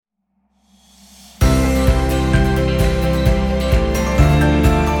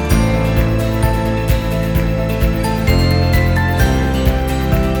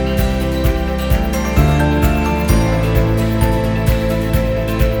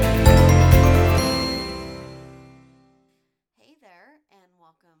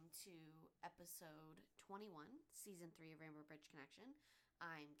21, Season 3 of Rainbow Bridge Connection.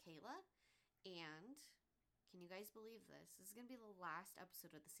 I'm Kayla, and can you guys believe this? This is going to be the last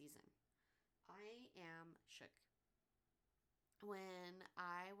episode of the season. I am shook. When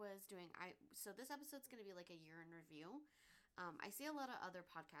I was doing, so this episode's going to be like a year in review. I see a lot of other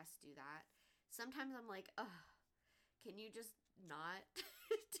podcasts do that. Sometimes I'm like, ugh, can you just not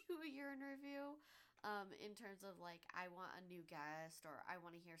do a year in review? In terms of like, I want a new guest or I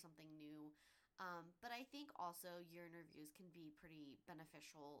want to hear something new. But I think also year in reviews can be pretty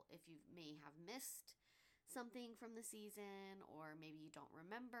beneficial if you may have missed something from the season or maybe you don't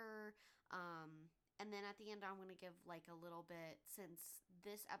remember. And then at the end, I'm going to give like a little bit, since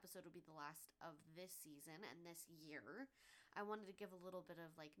this episode will be the last of this season and this year, I wanted to give a little bit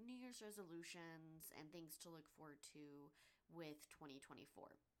of like New Year's resolutions and things to look forward to with 2024.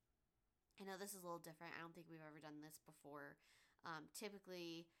 I know this is a little different. I don't think we've ever done this before.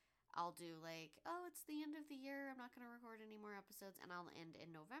 Typically, I'll do like, oh, it's the end of the year. I'm not going to record any more episodes and I'll end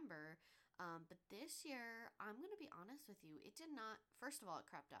in November. But this year, I'm going to be honest with you. It did not, first of all, it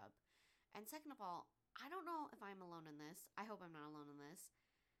crept up. And second of all, I don't know if I'm alone in this. I hope I'm not alone in this.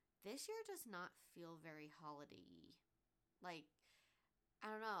 This year does not feel very holiday-y. Like, I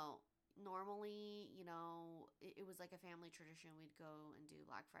don't know. Normally, it was like a family tradition. We'd go and do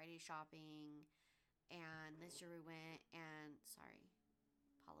Black Friday shopping. And this year we went and, sorry,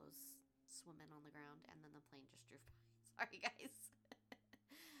 Apollo's swimming on the ground and then the plane just drove by. Sorry, guys.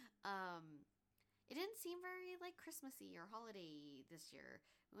 It didn't seem very like Christmassy or holiday this year.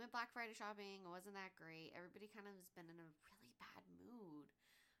 We went Black Friday shopping. It wasn't that great. Everybody kind of has been in a really bad mood.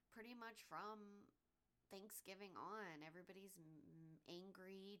 Pretty much from Thanksgiving on. Everybody's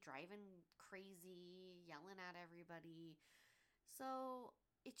angry, driving crazy, yelling at everybody. So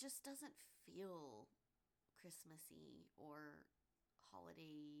it just doesn't feel Christmassy or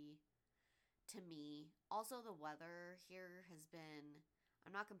holiday to me. Also, the weather here has been,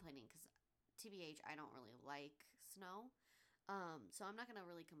 I'm not complaining because TBH, I don't really like snow. So I'm not going to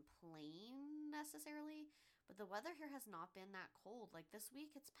really complain necessarily, but the weather here has not been that cold. Like this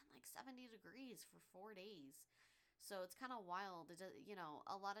week, it's been like 70 degrees for 4 days. So it's kind of wild. It does,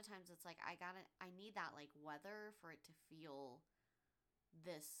 a lot of times it's like, I need that like weather for it to feel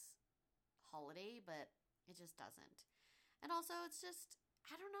this holiday, but it just doesn't. And also it's just,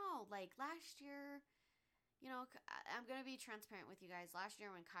 I don't know, like last year, I'm going to be transparent with you guys. Last year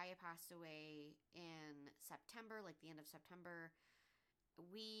when Kaya passed away in September, like the end of September,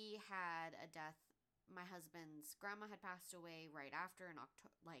 we had a death. My husband's grandma had passed away right after in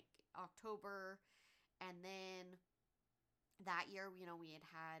October. And then that year, we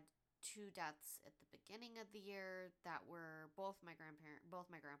had two deaths at the beginning of the year that were both my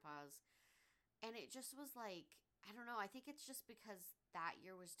grandpas. And it just was like, I don't know. I think it's just because that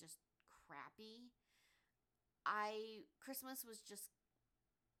year was just crappy. Christmas was just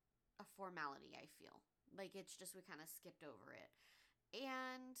a formality, I feel. Like it's just, we kind of skipped over it.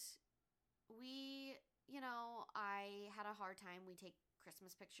 And I had a hard time. We take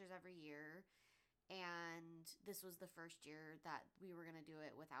Christmas pictures every year. And this was the first year that we were going to do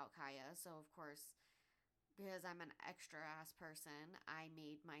it without Kaya. So, of course, because I'm an extra ass person, I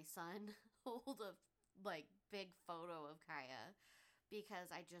made my son hold a big photo of Kaya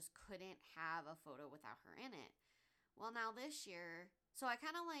because I just couldn't have a photo without her in it. Well, now this year, so I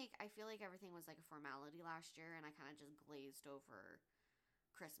kind of I feel like everything was like a formality last year and I kind of just glazed over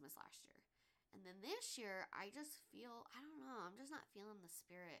Christmas last year. And then this year, I just feel, I don't know, I'm just not feeling the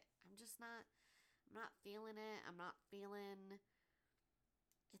spirit. I'm not feeling it. I'm not feeling,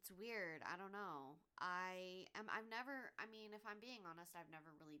 it's weird. I don't know. If I'm being honest, I've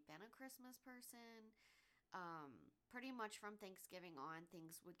never really been a Christmas person. Pretty much from Thanksgiving on,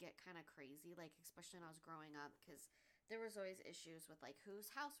 things would get kind of crazy, like especially when I was growing up, because there was always issues with like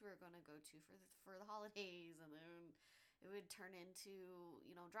whose house we were going to go to for the holidays, and then it would turn into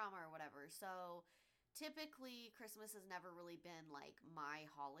drama or whatever. So typically Christmas has never really been like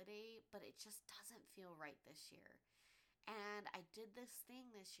my holiday, but it just doesn't feel right this year. And I did this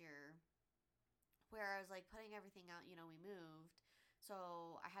thing this year where I was like putting everything out. We moved,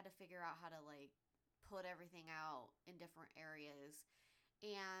 so I had to figure out how to like put everything out in different areas.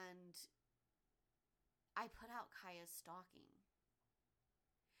 And I put out Kaya's stocking.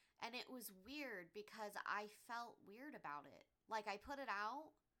 And it was weird because I felt weird about it. Like I put it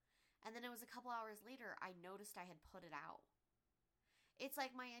out and then it was a couple hours later I noticed I had put it out. It's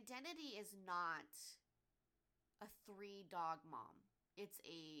like my identity is not a 3-dog mom. It's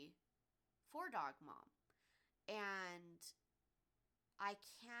a 4-dog mom. And I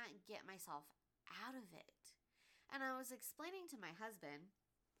can't get myself out of it. And I was explaining to my husband,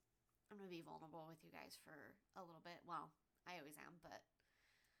 I'm going to be vulnerable with you guys for a little bit. Well, I always am, but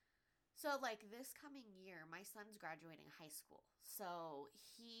so, like, this coming year, my son's graduating high school. So,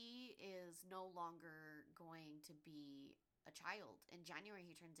 he is no longer going to be a child. In January,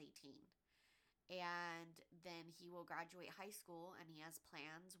 he turns 18. And then he will graduate high school, and he has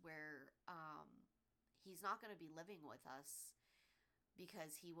plans where he's not going to be living with us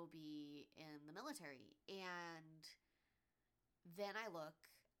because he will be in the military. And then I look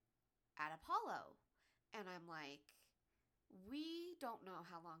at Apollo, and I'm like, we don't know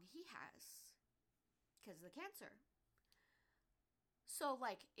how long he has because of the cancer. So,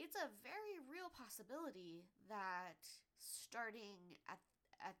 like, it's a very real possibility that starting at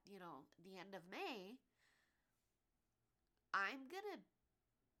the end of May, I'm gonna,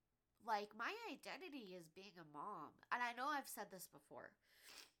 like, my identity is being a mom. And I know I've said this before.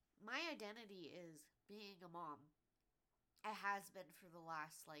 My identity is being a mom. It has been for the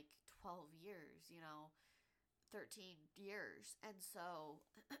last, like, 12 years, 13 years. And so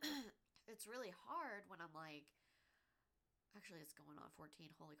it's really hard when I'm like, actually, it's going on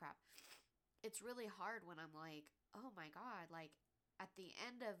 14. Holy crap. It's really hard when I'm like, oh my God, like, at the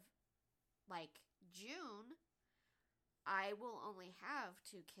end of, like, June, I will only have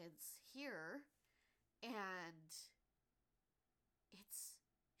 2 kids here, and it's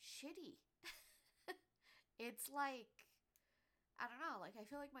shitty. It's like, I don't know, like, I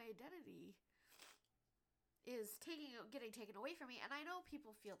feel like my identity is getting taken away from me, and I know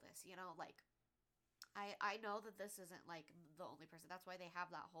people feel this, like, I know that this isn't, like, the only person. That's why they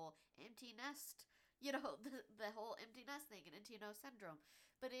have that whole empty nest, the whole empty nest thing and empty nest syndrome.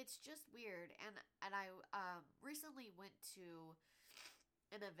 But it's just weird. And I recently went to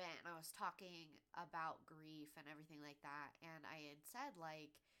an event, and I was talking about grief and everything like that. And I had said,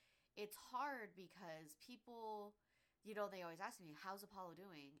 like, it's hard because people, they always ask me, how's Apollo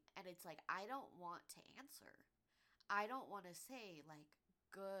doing? And it's like, I don't want to answer. I don't want to say, like,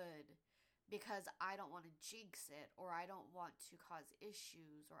 good, because I don't want to jinx it, or I don't want to cause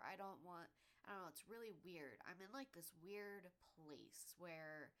issues, or I don't know, it's really weird. I'm in, like, this weird place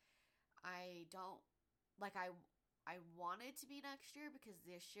where I don't, like, I wanted to be next year because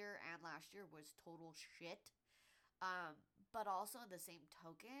this year and last year was total shit. But also in the same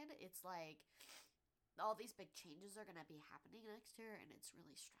token, it's like all these big changes are going to be happening next year, and it's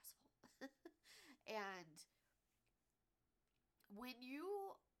really stressful. And when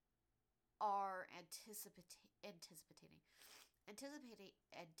you are anticipating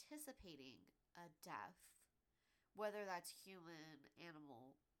a death, whether that's human,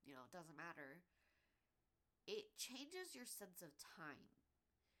 animal, it doesn't matter, it changes your sense of time.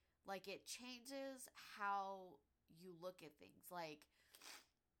 Like, it changes how you look at things. Like,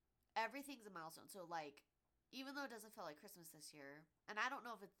 everything's a milestone. So, like, even though it doesn't feel like Christmas this year, and I don't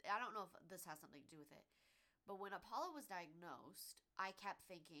know if this has something to do with it, but when Apollo was diagnosed, I kept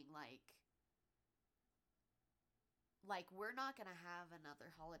thinking, like, we're not going to have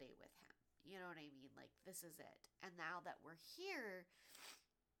another holiday with him. You know what I mean? Like, this is it. And now that we're here,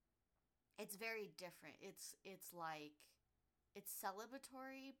 it's very different. It's like, it's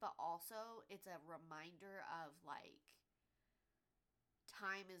celebratory, but also it's a reminder of, like,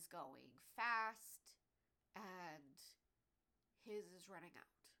 time is going fast and his is running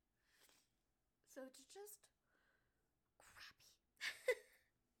out. So it's just crappy.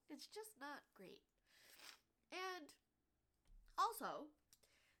 It's just not great. And also,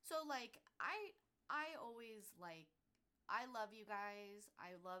 so, like, I always, like, I love you guys.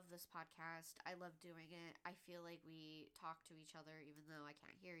 I love this podcast. I love doing it. I feel like we talk to each other even though I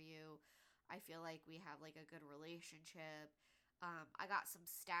can't hear you. I feel like we have, like, a good relationship. I got some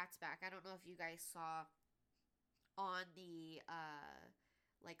stats back. I don't know if you guys saw on the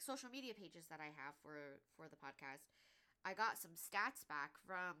like, social media pages that I have for the podcast. I got some stats back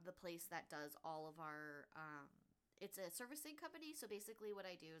from the place that does all of our it's a servicing company. So basically what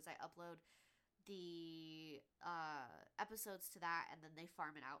I do is I upload the episodes to that, and then they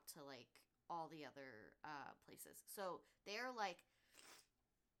farm it out to, like, all the other places. So they're like,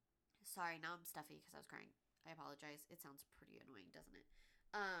 sorry, now I'm stuffy because I was crying. I apologize. It sounds pretty annoying, doesn't it?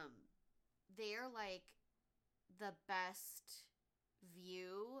 They're like the best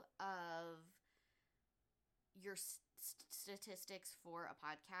view of your statistics for a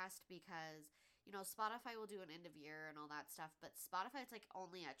podcast, because Spotify will do an end of year and all that stuff, but Spotify, it's like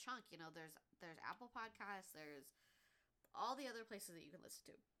only a chunk. There's Apple Podcasts, there's all the other places that you can listen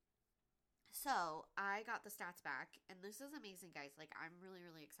to. So I got the stats back, and this is amazing, guys. Like, I'm really,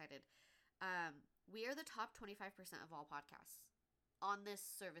 really excited. We are the top 25% of all podcasts on this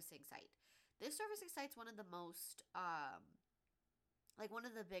servicing site. This servicing site's one of the most like one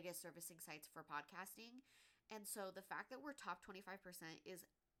of the biggest servicing sites for podcasting. And so the fact that we're top 25% is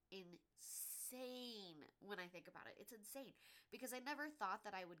insane when I think about it. It's insane because I never thought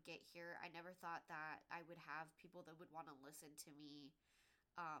that I would get here. I never thought that I would have people that would want to listen to me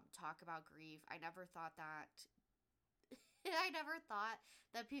talk about grief. I never thought that I never thought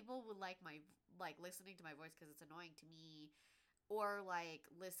that people would like listening to my voice because it's annoying to me, or like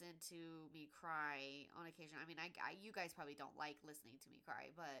listen to me cry on occasion. I mean, you guys probably don't like listening to me cry,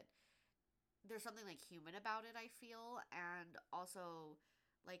 but there's something like human about it, I feel. And also,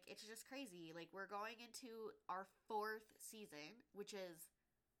 like, it's just crazy. Like, we're going into our 4th season, which is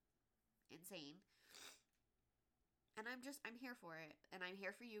insane. And I'm here for it, and I'm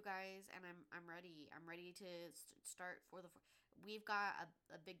here for you guys, and I'm ready. I'm ready to start for we've got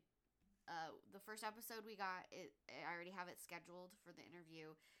a big the first episode we got it. I already have it scheduled for the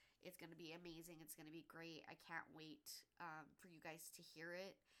interview. It's gonna be amazing. It's gonna be great. I can't wait for you guys to hear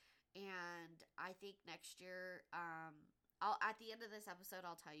it. And I think next year, I'll at the end of this episode,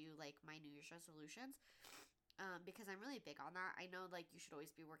 I'll tell you like my New Year's resolutions. Because I'm really big on that. I know like you should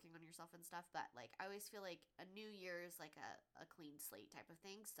always be working on yourself and stuff, but like I always feel like a New Year's like a clean slate type of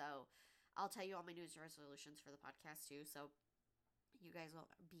thing. So I'll tell you all my New Year's resolutions for the podcast too. So you guys will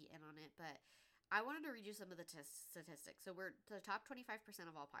be in on it. But I wanted to read you some of the statistics. So we're the top 25%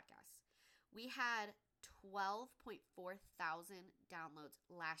 of all podcasts. We had 12.4 thousand downloads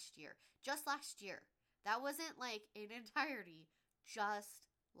last year. Just last year. That wasn't like in entirety. Just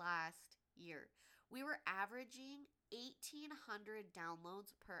last year. We were averaging 1,800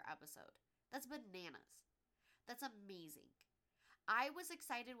 downloads per episode. That's bananas. That's amazing. I was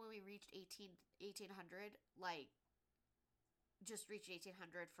excited when we reached 1,800, like, just reached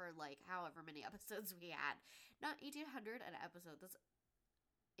 1,800 for, like, however many episodes we had. Not 1,800 an episode. That's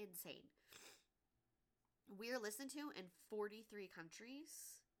insane. We're listened to in 43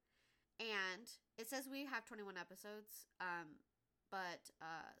 countries. And it says we have 21 episodes. But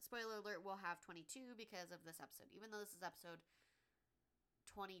spoiler alert, we'll have 22 because of this episode. Even though this is episode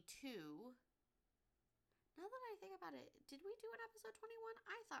 22. Now that I think about it, did we do an episode 21?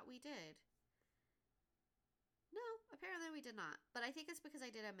 I thought we did. No, apparently we did not. But I think it's because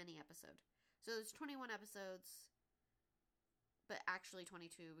I did a mini episode. So there's 21 episodes, but actually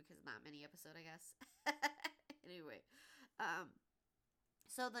 22 because of that mini episode, I guess. Anyway,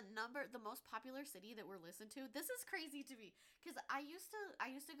 so the most popular city that we're listened to, this is crazy to me because I used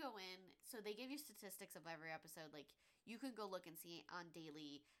to go in. So they give you statistics of every episode. Like you can go look and see on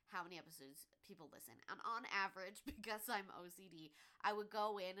daily how many episodes people listen. And on average, because I'm OCD, I would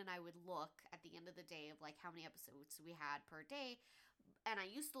go in and I would look at the end of the day of like how many episodes we had per day. And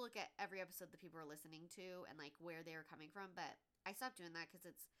I used to look at every episode that people were listening to and like where they were coming from. But I stopped doing that because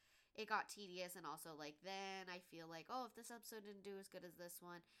it got tedious, and also like then I feel like, oh, if this episode didn't do as good as this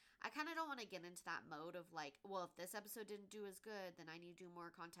one, I kind of don't want to get into that mode of like, well, if this episode didn't do as good, then I need to do more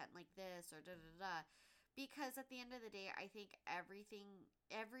content like this or da da da. Because at the end of the day, I think every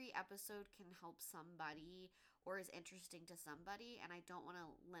episode can help somebody or is interesting to somebody, and I don't want to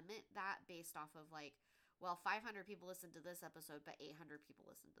limit that based off of like, well, 500 people listened to this episode, but 800 people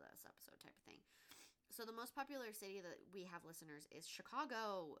listened to this episode type of thing. So the most popular city that we have listeners is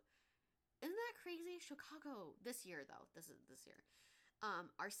Chicago. Isn't that crazy? Chicago. This year, though. This is this year.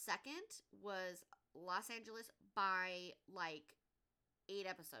 Our second was Los Angeles by like 8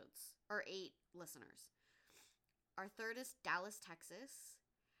 episodes or 8 listeners. Our third is Dallas, Texas.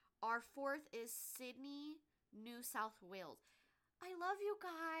 Our fourth is Sydney, New South Wales. I love you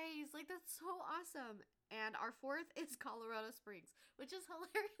guys. Like, that's so awesome. And our fourth is Colorado Springs, which is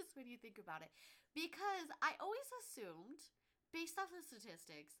hilarious when you think about it. Because I always assumed, based off the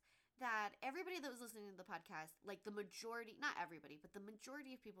statistics, that everybody that was listening to the podcast, like the majority, not everybody, but the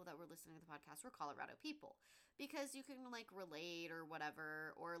majority of people that were listening to the podcast were Colorado people. Because you can, like, relate or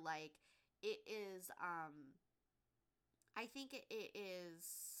whatever, or, like, it is, I think it is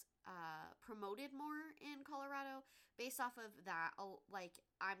promoted more in Colorado based off of that. Like,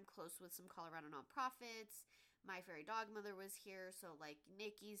 I'm close with some Colorado nonprofits. My fairy dog mother was here, so like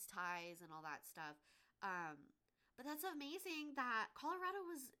Nikki's ties and all that stuff. But that's amazing that Colorado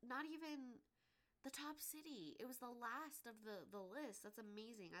was not even the top city. It was the last of the list. That's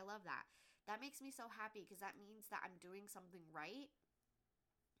amazing. I love that. That makes me so happy because that means that I'm doing something right.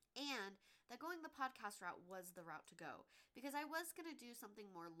 And that going the podcast route was the route to go. Because I was going to do something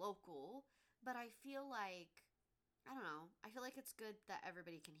more local, but I feel like, I don't know, I feel like it's good that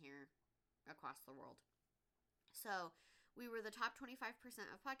everybody can hear across the world. So we were the top 25%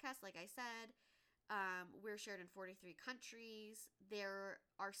 of podcasts, like I said. We're shared in 43 countries. There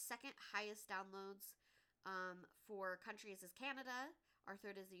are second highest downloads For countries is Canada. Our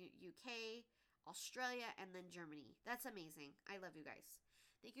third is the UK, Australia, and then Germany. That's amazing. I love you guys.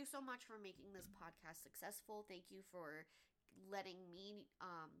 Thank you so much for making this podcast successful. Thank you for letting me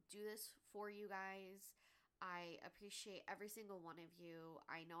do this for you guys. I appreciate every single one of you.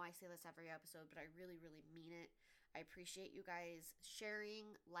 I know I say this every episode, but I really, really mean it. I appreciate you guys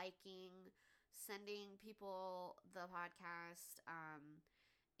sharing, liking, sending people the podcast.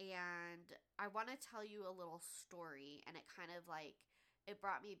 And I want to tell you a little story, and it kind of like, it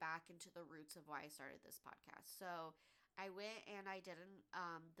brought me back into the roots of why I started this podcast. So I went and I did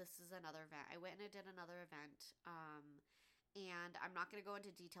this is another event. I went and I did another event. And I'm not going to go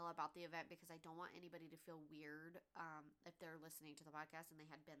into detail about the event because I don't want anybody to feel weird if they're listening to the podcast and they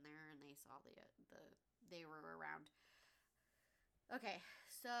had been there and they saw they were around. Okay,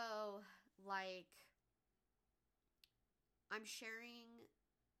 so like I'm sharing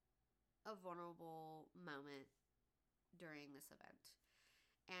a vulnerable moment during this event.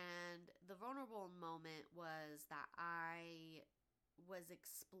 And the vulnerable moment was that I was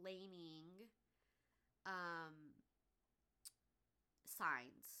explaining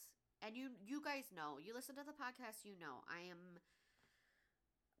signs. And you guys know, you listen to the podcast, you know, I am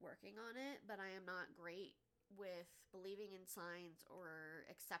working on it, but I am not great with believing in signs or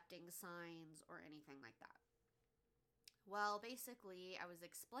accepting signs or anything like that. Well, basically, I was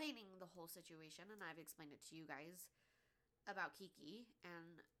explaining the whole situation, and I've explained it to you guys about Kiki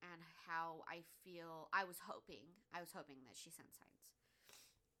and how I feel. I was hoping that she sent signs.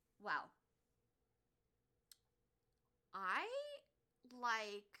 Well,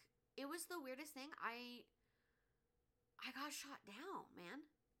 it was the weirdest thing. I got shot down, man.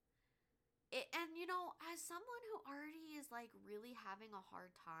 And you know, as someone who already is like really having a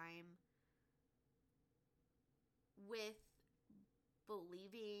hard time with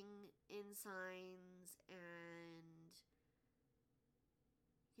believing in signs and,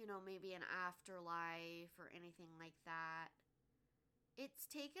 you know, maybe an afterlife or anything like that, it's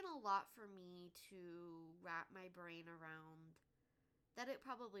taken a lot for me to wrap my brain around that it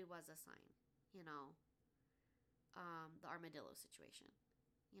probably was a sign, you know, the armadillo situation,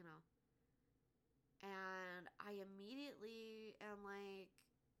 you know. And I immediately am like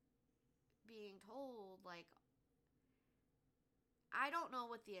being told, like, I don't know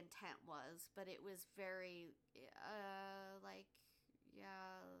what the intent was, but it was very, like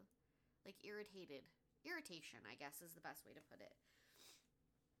irritated. Irritation, I guess, is the best way to put it.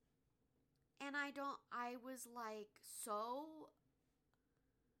 And I was like so,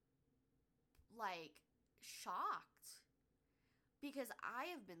 like, shocked because I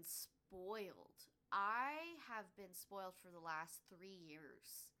have been spoiled. I have been spoiled for the last 3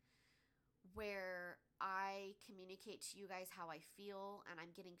 years where I communicate to you guys how I feel, and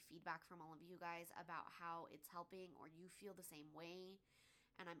I'm getting feedback from all of you guys about how it's helping or you feel the same way.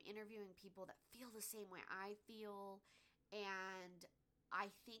 And I'm interviewing people that feel the same way I feel. And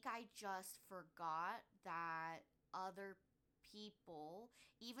I think I just forgot that other people,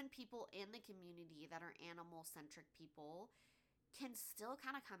 even people in the community that are animal-centric people, can still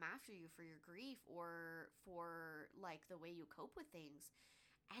kind of come after you for your grief or for like the way you cope with things.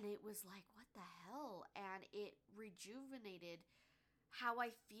 And it was like, what the hell? And it rejuvenated how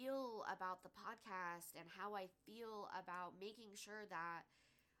I feel about the podcast and how I feel about making sure that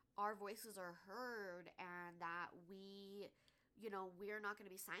our voices are heard and that we, you know, we're not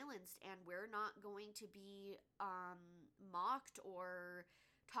going to be silenced and we're not going to be mocked or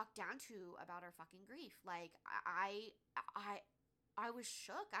talked down to about our fucking grief. Like I was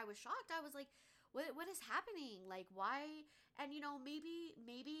shook. I was shocked. I was like, what is happening? Like, why? And, you know, maybe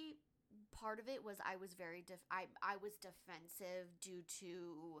part of it was I was very I was defensive due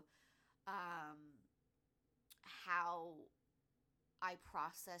to how I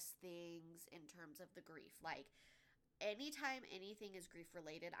process things in terms of the grief. Like, anytime anything is grief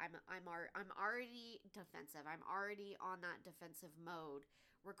related, I'm already defensive. I'm already on that defensive mode,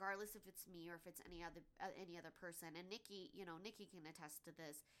 regardless if it's me or if it's any other person. And Nikki, you know, Nikki can attest to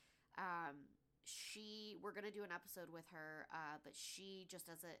this. We're gonna do an episode with her, but she, just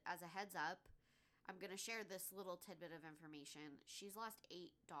as a heads up, I'm gonna share this little tidbit of information. She's lost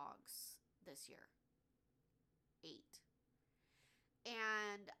 8 dogs this year. 8.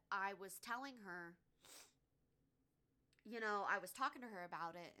 And I was telling her, you know, I was talking to her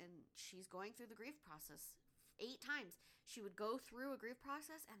about it, and she's going through the grief process 8 times. She would go through a grief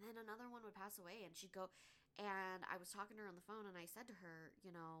process, and then another one would pass away, and she'd go. And I was talking to her on the phone, and I said to her,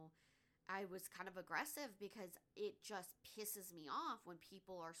 you know, I was kind of aggressive because it just pisses me off when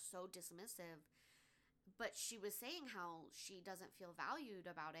people are so dismissive. But she was saying how she doesn't feel valued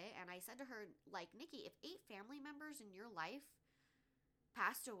about it. And I said to her, like, Nikki, if 8 family members in your life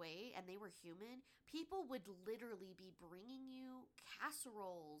passed away and they were human, people would literally be bringing you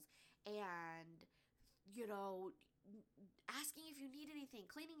casseroles and, you know, asking if you need anything,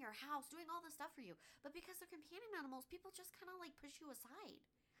 cleaning your house, doing all this stuff for you. But because they're companion animals, people just kind of like push you aside.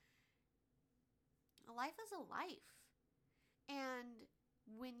 A life is a life. And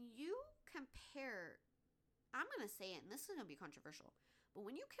when you compare, I'm going to say it, and this is going to be controversial, but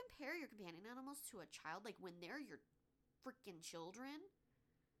when you compare your companion animals to a child, like when they're your freaking children,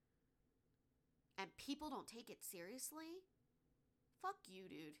 and people don't take it seriously, fuck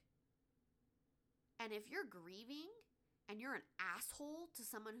you, dude. And if you're grieving and you're an asshole to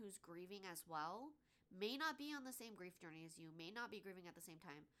someone who's grieving as well, may not be on the same grief journey as you, may not be grieving at the same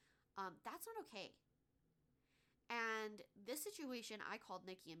time, that's not okay. And this situation, I called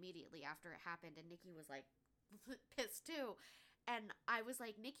Nikki immediately after it happened, and Nikki was like pissed too. And I was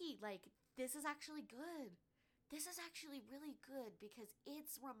like, Nikki, like, this is actually good. This is actually really good because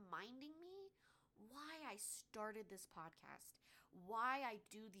it's reminding me why I started this podcast, why I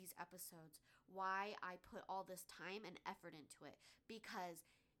do these episodes, why I put all this time and effort into it, because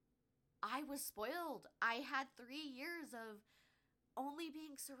I was spoiled. I had 3 years of only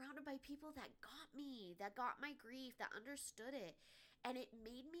being surrounded by people that got me, that got my grief, that understood it. And it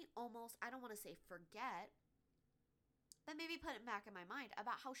made me almost, I don't want to say forget, but maybe put it back in my mind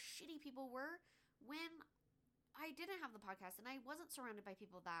about how shitty people were when I didn't have the podcast and I wasn't surrounded by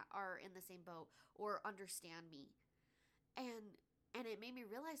people that are in the same boat or understand me. And it made me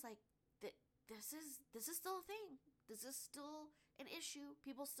realize like that this is still a thing. This is still an issue.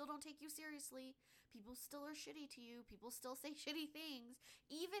 People still don't take you seriously. People still are shitty to you. People still say shitty things.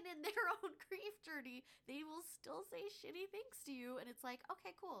 Even in their own grief journey, they will still say shitty things to you. And it's like,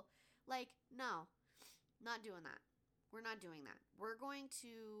 okay, cool. Like, no, not doing that. We're not doing that. We're going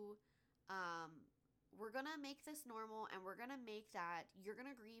to make this normal, and we're going to make that you're going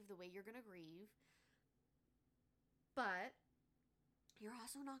to grieve the way you're going to grieve. But you're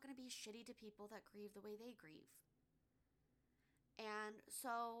also not going to be shitty to people that grieve the way they grieve. And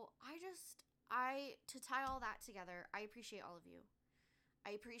so to tie all that together, I appreciate all of you.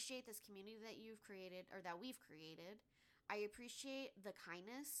 I appreciate this community that you've created, or that we've created. I appreciate the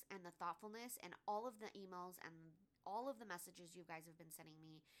kindness and the thoughtfulness and all of the emails and all of the messages you guys have been sending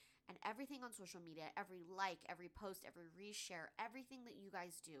me and everything on social media, every like, every post, every reshare, everything that you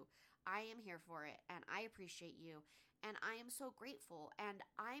guys do. I am here for it, and I appreciate you, and I am so grateful. And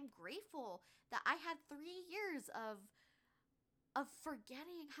I'm grateful that I had 3 years of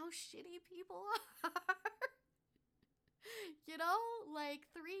forgetting how shitty people are. You know, like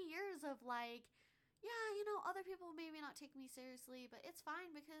 3 years of like, yeah, you know, other people maybe not take me seriously, but it's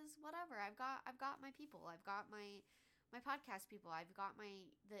fine because whatever. I've got my people. I've got my podcast people. I've got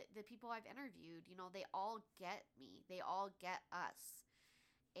the people I've interviewed. You know, they all get me. They all get us.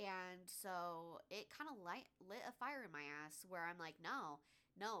 And so it kind of lit a fire in my ass where I'm like, no,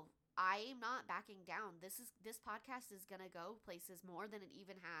 I'm not backing down. This podcast is going to go places more than it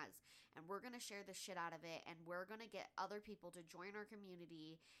even has. And we're going to share the shit out of it. And we're going to get other people to join our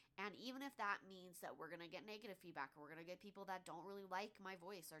community. And even if that means that we're going to get negative feedback, or we're going to get people that don't really like my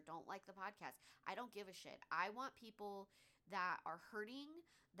voice or don't like the podcast, I don't give a shit. I want people that are hurting,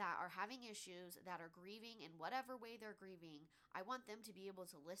 that are having issues, that are grieving in whatever way they're grieving. I want them to be able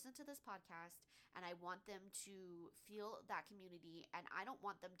to listen to this podcast, and I want them to feel that community, and I don't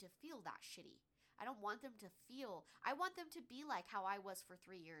want them to feel that shitty. I want them to be like how I was for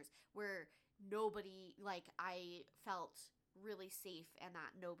 3 years, where nobody, like, I felt really safe and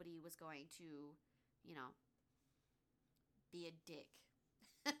that nobody was going to, you know, be a dick.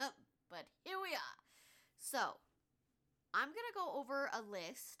 But here we are. So, I'm going to go over a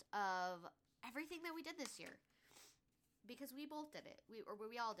list of everything that we did this year. Because we both did it.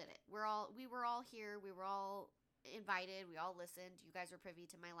 We all did it. We were all here. We were all invited. We all listened. You guys are privy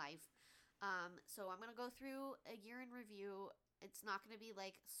to my life. So I'm going to go through a year in review. It's not going to be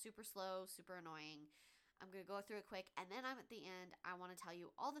like super slow, super annoying. I'm going to go through it quick. And then I'm at the end. I want to tell you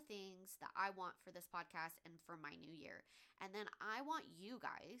all the things that I want for this podcast and for my new year. And then I want you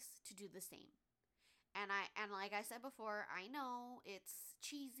guys to do the same. And like I said before, I know it's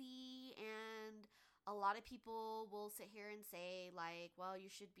cheesy, and a lot of people will sit here and say like, well, you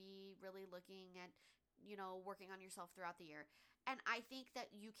should be really looking at, you know, working on yourself throughout the year. And I think that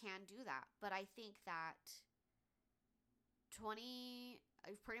you can do that. But I think that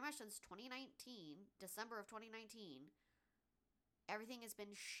pretty much since 2019, December of 2019, everything has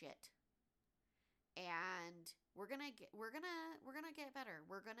been shit. and we're gonna get better.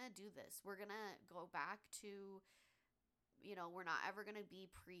 We're gonna do this. We're gonna go back to, we're not ever gonna be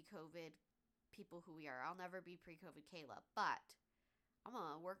pre-COVID people who we are. I'll never be pre-COVID Kayla, but I'm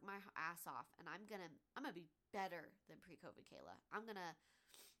gonna work my ass off, and I'm gonna be better than pre-COVID Kayla. I'm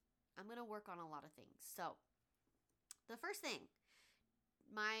gonna work on a lot of things. So the first thing,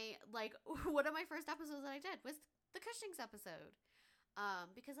 one of my first episodes that I did was the Cushing's episode,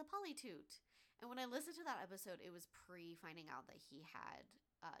 because of Polytoot. And when I listened to that episode, it was pre finding out that he had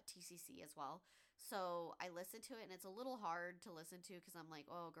TCC as well. So I listened to it, and it's a little hard to listen to because I'm like,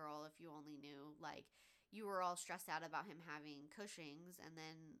 oh, girl, if you only knew. Like, you were all stressed out about him having Cushing's, and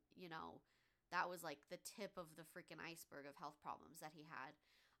then, that was like the tip of the freaking iceberg of health problems that he had.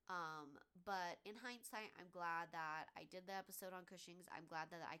 But in hindsight, I'm glad that I did the episode on Cushing's. I'm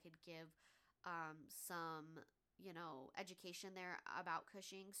glad that I could give some, education there about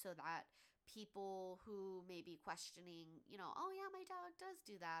Cushing's so that people who may be questioning, oh yeah, my dog does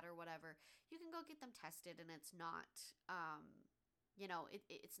do that or whatever, you can go get them tested, and it's not,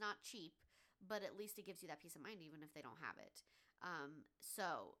 it's not cheap, but at least it gives you that peace of mind even if they don't have it.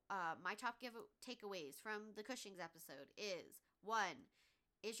 My top takeaways from the Cushing's episode is, 1,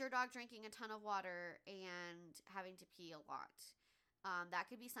 is your dog drinking a ton of water and having to pee a lot? That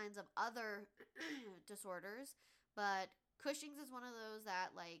could be signs of other disorders, but Cushing's is one of those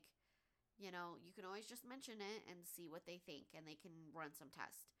that, like, you can always just mention it and see what they think, and they can run some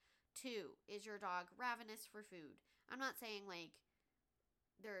tests. 2, is your dog ravenous for food? I'm not saying, like,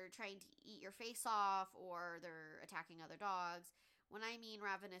 they're trying to eat your face off or they're attacking other dogs. When I mean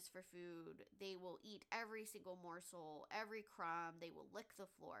ravenous for food, they will eat every single morsel, every crumb. They will lick the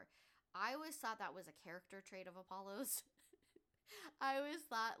floor. I always thought that was a character trait of Apollo's. I always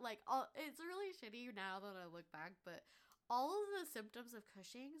thought, like, it's really shitty now that I look back, but all of the symptoms of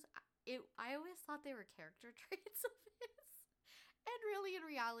Cushing's, I always thought they were character traits of his. And really, in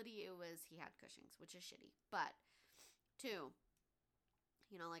reality, it was he had Cushing's, which is shitty. But 2,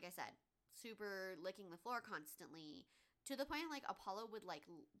 like I said, super licking the floor constantly, to the point, like, Apollo would, like,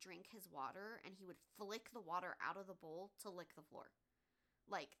 drink his water, and he would flick the water out of the bowl to lick the floor.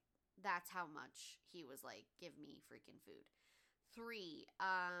 Like, that's how much he was like, give me freaking food. 3,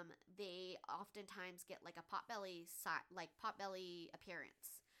 they oftentimes get, like, a potbelly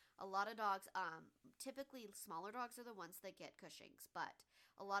appearance. A lot of dogs, typically smaller dogs are the ones that get Cushing's, but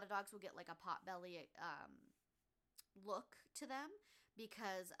a lot of dogs will get, like, a potbelly look to them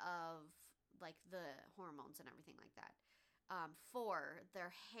because of, like, the hormones and everything like that. 4,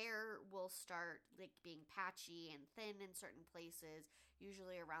 their hair will start, like, being patchy and thin in certain places,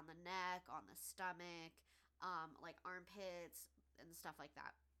 usually around the neck, on the stomach, like armpits and stuff like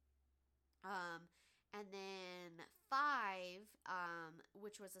that. And then 5,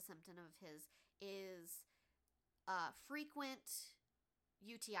 which was a symptom of his, is frequent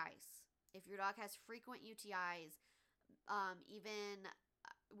UTIs. If your dog has frequent UTIs, even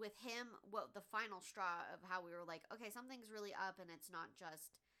with him, the final straw of how we were like, okay, something's really up and it's not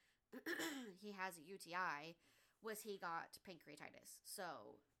just he has a UTI, was he got pancreatitis.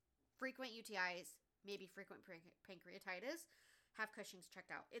 So frequent UTIs, maybe frequent pancreatitis, have Cushing's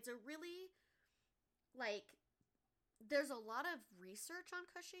checked out. It's a really, like, there's a lot of research on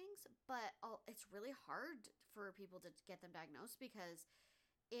Cushing's, but it's really hard for people to get them diagnosed because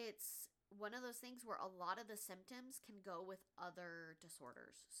it's one of those things where a lot of the symptoms can go with other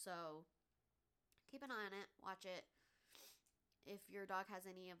disorders. So keep an eye on it, watch it. If your dog has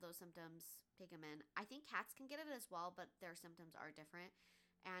any of those symptoms, take them in. I think cats can get it as well, but their symptoms are different.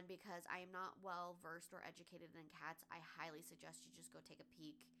 And because I am not well versed or educated in cats, I highly suggest you just go take a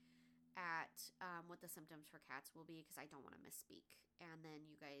peek at what the symptoms for cats will be, because I don't want to misspeak. And then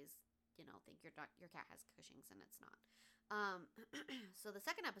you guys, think your cat has Cushing's and it's not. So the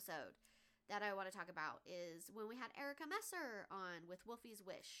second episode that I want to talk about is when we had Erica Messer on with Wolfie's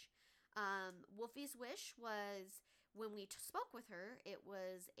Wish. Wolfie's Wish was, when we spoke with her, it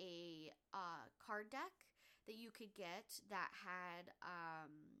was a card deck that you could get that had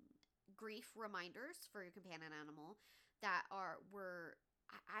grief reminders for your companion animal that were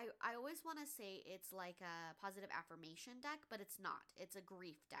I always want to say it's like a positive affirmation deck, but it's not. It's a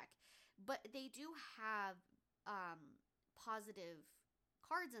grief deck. But they do have positive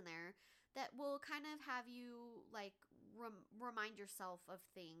cards in there that will kind of have you, like, remind yourself of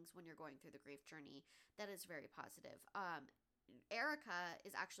things when you're going through the grief journey. That is very positive. Erica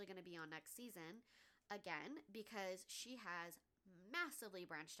is actually going to be on next season again because she has massively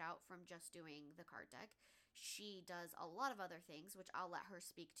branched out from just doing the card deck. She does a lot of other things, which I'll let her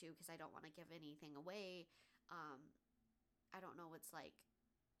speak to because I don't want to give anything away. I don't know what's, like,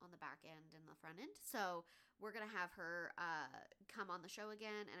 on the back end and the front end. So we're going to have her come on the show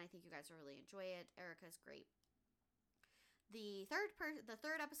again, and I think you guys will really enjoy it. Erica's great. The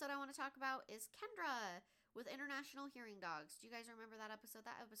third episode I want to talk about is Kendra with International Hearing Dogs. Do you guys remember that episode?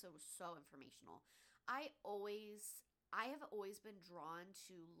 That episode was so informational. I have always been drawn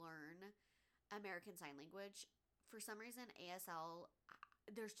to learn American Sign Language. For some reason, ASL,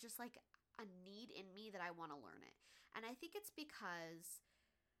 there's just like a need in me that I want to learn it. And I think it's because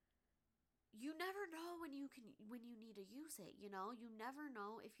you never know when you need to use it, you know? You never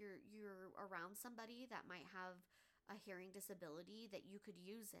know if you're around somebody that might have a hearing disability that you could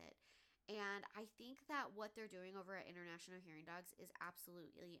use it. And I think that what they're doing over at International Hearing Dogs is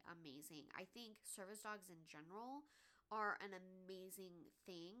absolutely amazing. I think service dogs in general are an amazing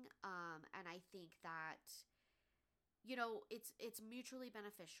thing. And I think that, you know, it's mutually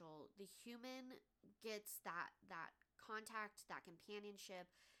beneficial. The human gets that contact, that companionship,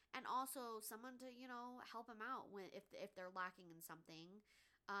 and also someone to, you know, help them out when if they're lacking in something.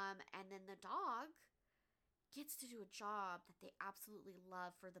 And then the dog gets to do a job that they absolutely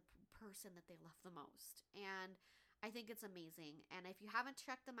love for the person that they love the most. And I think it's amazing. And if you haven't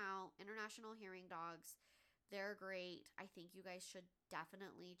checked them out, International Hearing Dogs, they're great. I think you guys should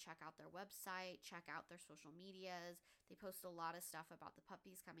definitely check out their website, check out their social medias. They post a lot of stuff about the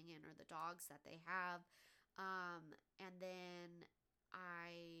puppies coming in or the dogs that they have. And then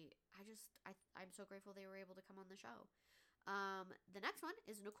I'm so grateful they were able to come on the show. The next one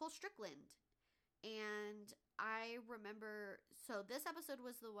is Nicole Strickland. And I remember, so this episode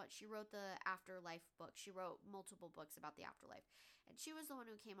was she wrote the Afterlife book. She wrote multiple books about the afterlife. And she was the one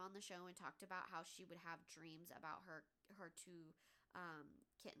who came on the show and talked about how she would have dreams about her two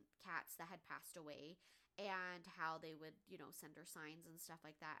cats that had passed away, and how they would, you know, send her signs and stuff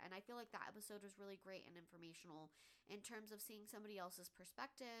like that. And I feel like that episode was really great and informational in terms of seeing somebody else's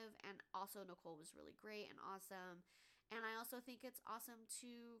perspective. And also Nicole was really great and awesome. And I also think it's awesome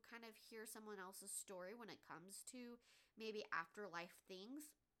to kind of hear someone else's story when it comes to maybe afterlife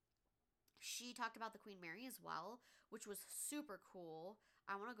things. She talked about the Queen Mary as well, which was super cool.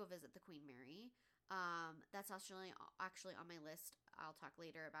 I want to go visit the Queen Mary. That's actually on my list. I'll talk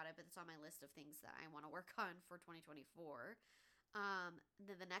later about it, but it's on my list of things that I want to work on for 2024.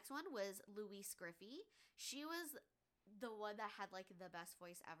 Then the next one was Louise Griffey. She was the one that had like the best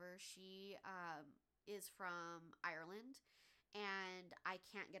voice ever. She is from Ireland, and I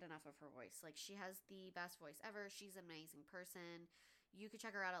can't get enough of her voice. Like, she has the best voice ever. She's an amazing person. You could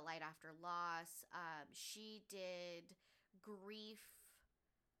check her out at Light After Loss. She did grief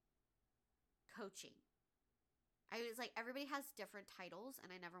coaching. I was like, everybody has different titles, and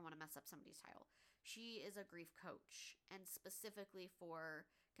I never want to mess up somebody's title. She is a grief coach, and specifically for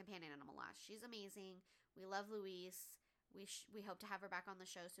companion animal loss. She's amazing. We love Louise. We hope to have her back on the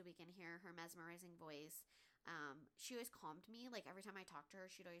show so we can hear her mesmerizing voice. She always calmed me. Like, every time I talked to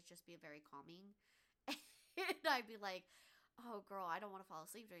her, she'd always just be very calming. And I'd be like, oh, girl, I don't want to fall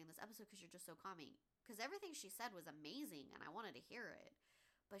asleep during this episode because you're just so calming. Because everything she said was amazing, and I wanted to hear it.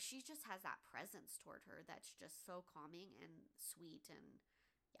 But she just has that presence toward her that's just so calming and sweet. And,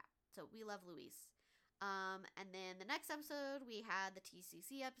 yeah, so we love Louise. And then the next episode, we had the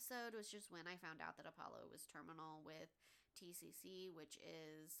TCC episode, which is when I found out that Apollo was terminal with TCC, which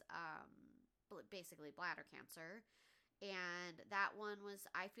is basically bladder cancer. And that one was,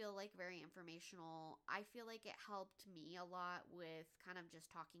 I feel like, very informational. I feel like it helped me a lot with kind of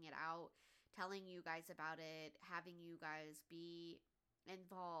just talking it out, telling you guys about it, having you guys be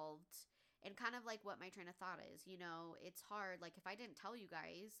involved, and kind of like what my train of thought is. You know, it's hard. Like, if I didn't tell you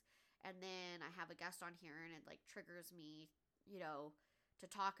guys, and then I have a guest on here and it like triggers me, you know, to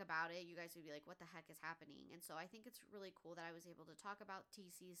talk about it, you guys would be like, what the heck is happening? And so I think it's really cool that I was able to talk about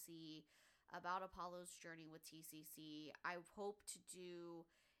TCC, about Apollo's journey with TCC. I hope to do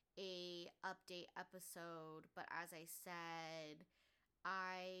a update episode, but as I said,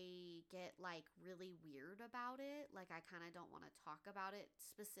 I get like really weird about it. Like, I kind of don't want to talk about it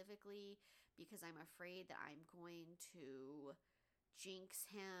specifically because I'm afraid that I'm going to jinx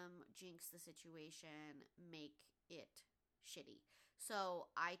him, jinx the situation, make it shitty. So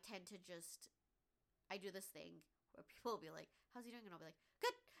I tend to I do this thing where people will be like, how's he doing? And I'll be like,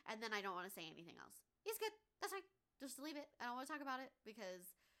 good. And then I don't want to say anything else. He's good. That's fine. Just leave it. I don't want to talk about it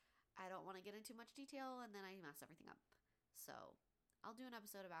because I don't want to get into much detail and then I mess everything up. So I'll do an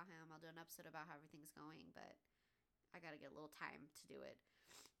episode about him. I'll do an episode about how everything's going, but I got to get a little time to do it.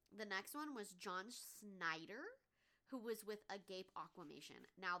 The next one was John Snyder, who was with Agape Aquamation.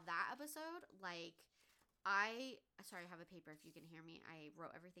 Now that episode, like, sorry, I have a paper if you can hear me. I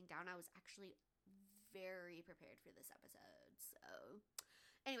wrote everything down. I was actually very prepared for this episode. So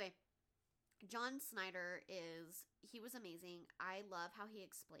Anyway, John Snyder he was amazing. I love how he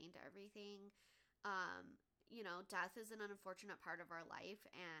explained everything. Death is an unfortunate part of our life,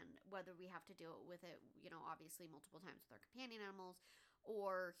 and whether we have to deal with it, obviously multiple times with our companion animals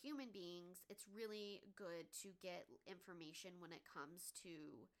or human beings, it's really good to get information when it comes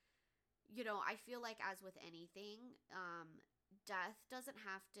to, I feel like as with anything, death doesn't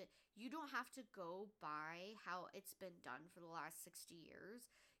have to, you don't have to go by how it's been done for the last 60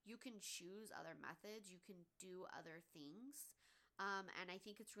 years. You can choose other methods, you can do other things. And I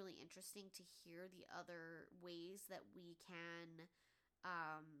think it's really interesting to hear the other ways that we can,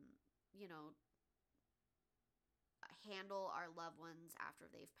 um, you know, handle our loved ones after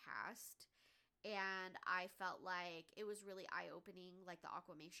they've passed. And I felt like it was really eye-opening, like the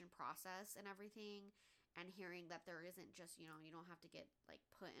aquamation process and everything, and hearing that there isn't just, you don't have to get like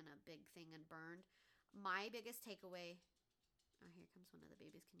put in a big thing and burned. My biggest takeaway, oh, here comes one of the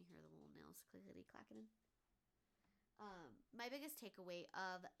babies. Can you hear the little nails clickety clacking? My biggest takeaway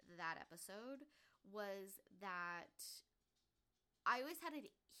of that episode was that I always had a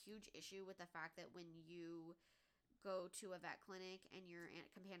huge issue with the fact that when you go to a vet clinic and your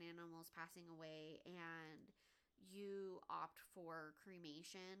companion animal is passing away and you opt for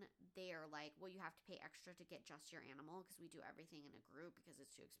cremation, they are like, well, you have to pay extra to get just your animal because we do everything in a group because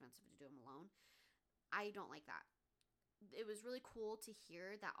it's too expensive to do them alone. I don't like that. It was really cool to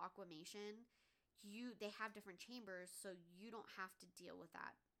hear that aquamation, they have different chambers, so you don't have to deal with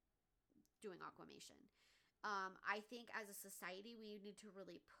that doing aquamation. I think as a society, we need to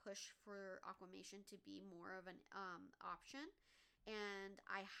really push for aquamation to be more of an option. And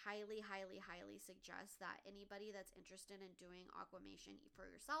I highly, highly, highly suggest that anybody that's interested in doing aquamation for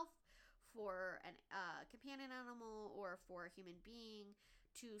yourself, for a companion animal, or for a human being,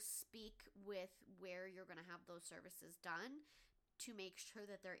 to speak with where you're going to have those services done to make sure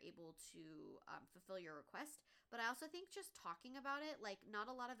that they're able to fulfill your request. But I also think just talking about it, like not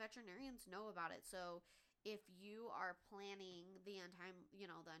a lot of veterinarians know about it. So if you are planning the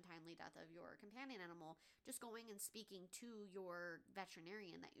untimely death of your companion animal, just going and speaking to your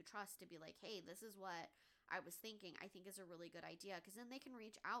veterinarian that you trust to be like, hey, this is what I was thinking, I think is a really good idea, because then they can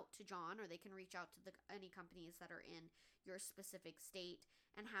reach out to John, or they can reach out to any companies that are in your specific state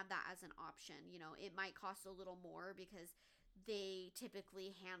and have that as an option. It might cost a little more because they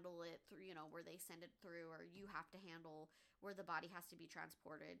typically handle it through, where they send it through, or you have to handle where the body has to be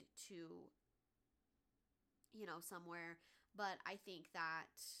transported to, somewhere. But I think that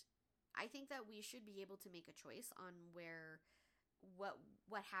we should be able to make a choice on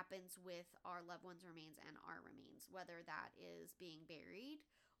what happens with our loved ones' remains and our remains, whether that is being buried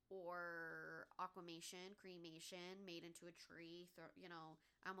or aquamation, cremation, made into a tree.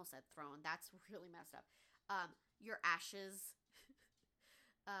 I almost said thrown. That's really messed up. Your ashes,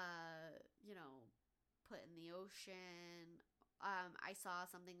 uh, you know, put in the ocean. I saw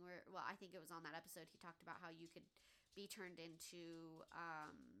something where, well, I think it was on that episode, he talked about how you could be turned into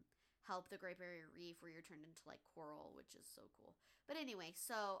help the Great Barrier Reef, where you're turned into like coral, which is so cool. But anyway,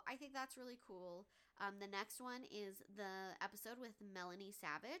 so I think that's really cool. The next one is the episode with Melanie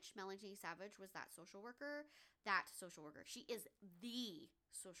Savage. Melanie Savage was that social worker. She is the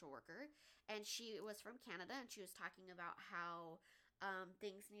social worker. And she was from Canada, and she was talking about how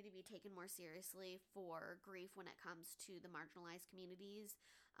things need to be taken more seriously for grief when it comes to the marginalized communities.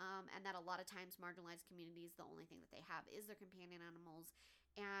 And that a lot of times marginalized communities, the only thing that they have is their companion animals.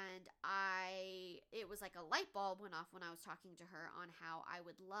 And it was like a light bulb went off when I was talking to her on how I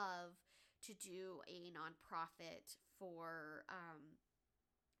would love to do a nonprofit for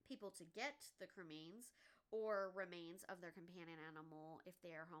people to get the cremains or remains of their companion animal if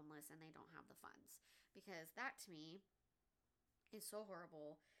they are homeless and they don't have the funds. Because that to me is so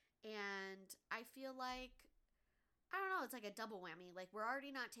horrible. And I feel like, I don't know, it's like a double whammy. Like, we're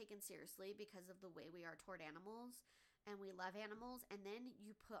already not taken seriously because of the way we are toward animals, and we love animals, and then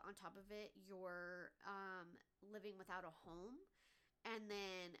you put on top of it your living without a home, and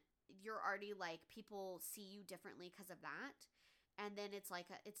then you're already like, people see you differently because of that. And then it's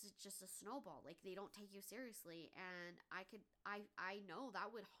like it's just a snowball. Like, they don't take you seriously, and I know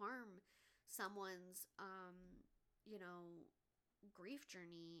that would harm someone's grief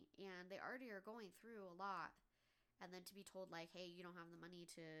journey, and they already are going through a lot. And then to be told like, hey, you don't have the money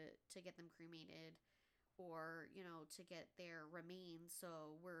to get them cremated, or to get their remains,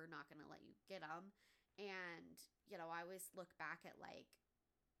 so we're not going to let you get them. And I always look back at like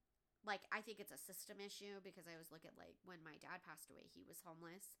I think it's a system issue, because I always look at like when my dad passed away, he was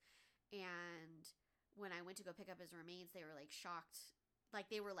homeless, and when I went to go pick up his remains, they were like shocked, like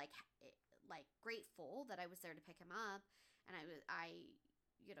they were like grateful that I was there to pick him up. And I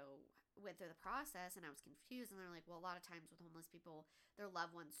went through the process and I was confused. And they're like, well, a lot of times with homeless people, their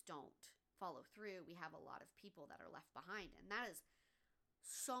loved ones don't follow through. We have a lot of people that are left behind. And that is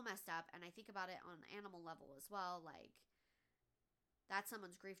so messed up. And I think about it on an animal level as well. Like, that's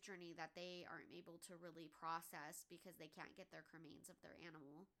someone's grief journey that they aren't able to really process because they can't get their cremains of their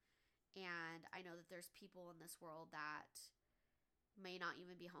animal. And I know that there's people in this world that may not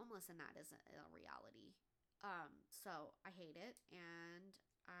even be homeless, and that isn't a reality. So I hate it, and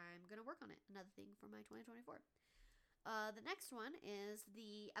I'm going to work on it. Another thing for my 2024. The next one is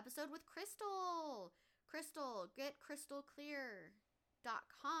the episode with Crystal. Crystal,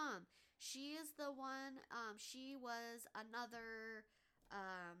 getcrystalclear.com. She is the one, she was another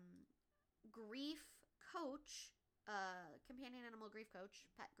grief coach, companion animal grief coach,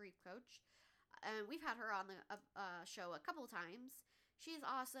 pet grief coach. And we've had her on the show a couple times. She's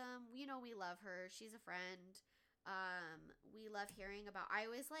awesome. We love her. She's a friend. We love hearing about, I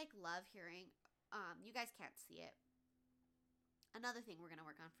always love hearing, you guys can't see it. Another thing we're going to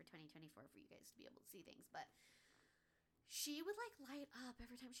work on for 2024 for you guys to be able to see things, but she would light up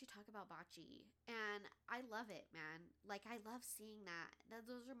every time she talked about Bocce. And I love it, man. I love seeing that.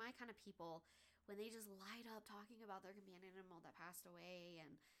 Those are my kind of people, when they just light up talking about their companion animal that passed away,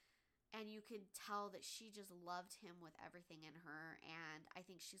 and you could tell that she just loved him with everything in her. And I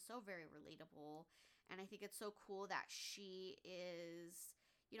think she's so very relatable. And I think it's so cool that she is,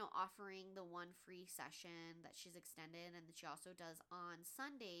 offering the one free session that she's extended. And that she also does on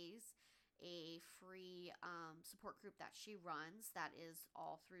Sundays a free support group that she runs that is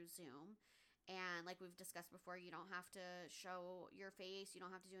all through Zoom. And like we've discussed before, you don't have to show your face. You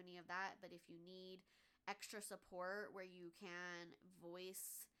don't have to do any of that. But if you need extra support where you can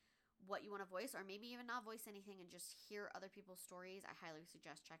voice what you want to voice, or maybe even not voice anything and just hear other people's stories, I highly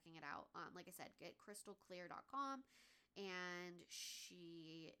suggest checking it out. Like I said, getcrystalclear.com, and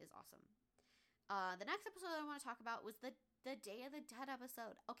she is awesome. The next episode I want to talk about was the Day of the Dead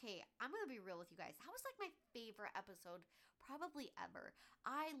episode. Okay, I'm going to be real with you guys. That was my favorite episode probably ever.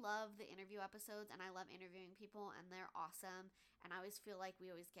 I love the interview episodes, and I love interviewing people, and they're awesome. And I always feel like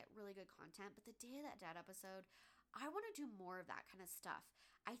we always get really good content. But the Day of the Dead episode, I want to do more of that kind of stuff.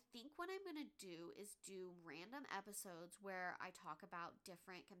 I think what I'm going to do is do random episodes where I talk about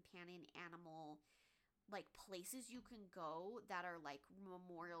different companion animal, places you can go that are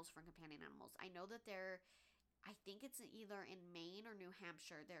memorials for companion animals. I know that I think it's either in Maine or New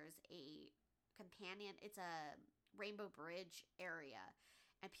Hampshire, there's a it's a Rainbow Bridge area.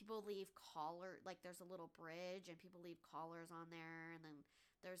 And people leave there's a little bridge and people leave collars on there. And then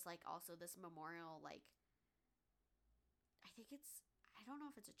there's also this memorial, I don't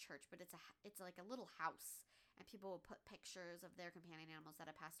know if it's a church, but it's like a little house, and people will put pictures of their companion animals that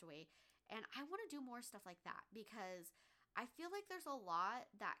have passed away. And I want to do more stuff like that, because I feel like there's a lot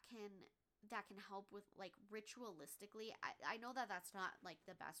that can help with ritualistically. I know that that's not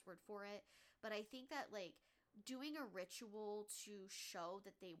the best word for it, but I think that doing a ritual to show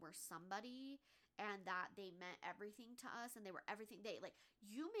that they were somebody and that they meant everything to us, and they were everything.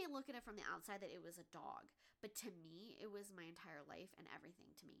 You may look at it from the outside that it was a dog, but to me, it was my entire life and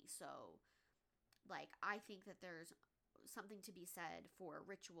everything to me. So, I think that there's something to be said for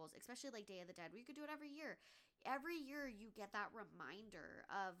rituals, especially Day of the Dead, where you could do it every year. Every year you get that reminder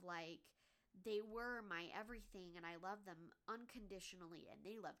of they were my everything, and I love them unconditionally, and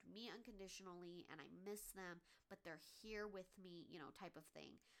they loved me unconditionally, and I miss them, but they're here with me, type of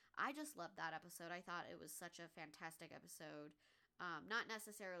thing. I just loved that episode. I thought it was such a fantastic episode. Not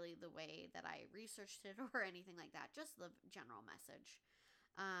necessarily the way that I researched it or anything like that, just the general message.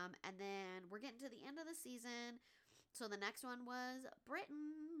 And then we're getting to the end of the season. So the next one was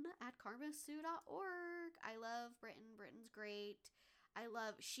Britton at karmasue.org. I love Britton. Britton's great.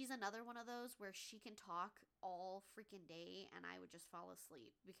 She's another one of those where she can talk all freaking day and I would just fall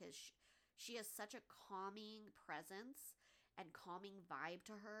asleep, because she has such a calming presence and calming vibe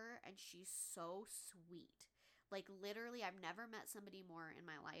to her, and she's so sweet. Literally, I've never met somebody more in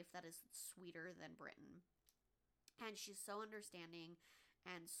my life that is sweeter than Britton. And she's so understanding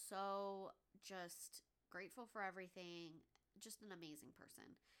and so just grateful for everything. Just an amazing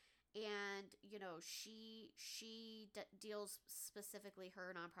person. And, she deals specifically,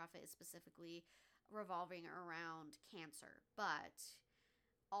 her nonprofit is specifically revolving around cancer. But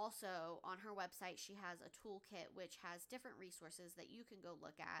also on her website, she has a toolkit which has different resources that you can go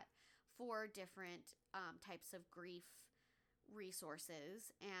look at for different types of grief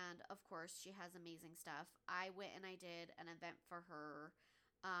resources. And of course, she has amazing stuff. I went and I did an event for her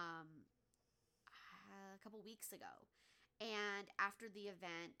a couple weeks ago. And after the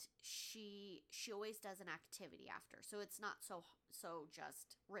event, she always does an activity after. So it's not so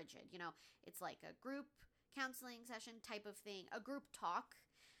just rigid, you know. It's like a group counseling session type of thing, a group talk,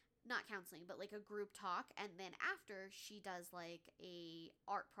 not counseling, but like a group talk. And then after, she does like a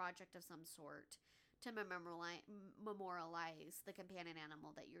art project of some sort to memorialize the companion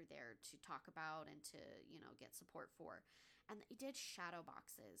animal that you're there to talk about and to, you know, get support for. And they did shadow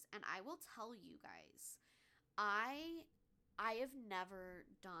boxes. And I will tell you guys, I have never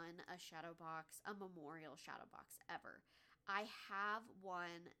done a shadow box, a memorial shadow box ever. I have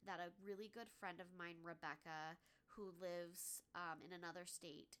one that a really good friend of mine, Rebecca, who lives in another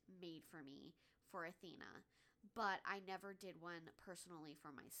state, made for me for Athena. But I never did one personally for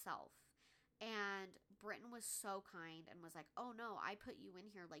myself. And Britton was so kind and was like, "Oh no, I put you in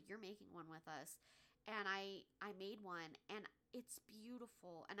here, like you're making one with us." And I made one, and it's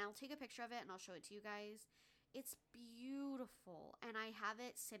beautiful. And I'll take a picture of it and I'll show it to you guys. It's beautiful. And I have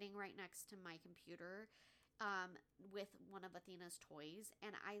it sitting right next to my computer with one of Athena's toys.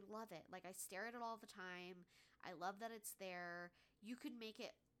 And I love it. Like, I stare at it all the time. I love that it's there. You could make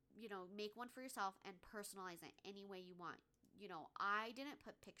it, you know, make one for yourself and personalize it any way you want. You know, I didn't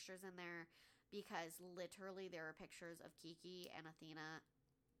put pictures in there because literally there are pictures of Kiki and Athena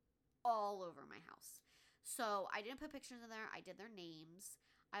all over my house. So I didn't put pictures in there. I did their names.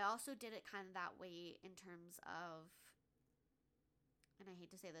 I also did it kind of that way in terms of, and I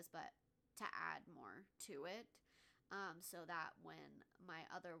hate to say this, but to add more to it, so that when my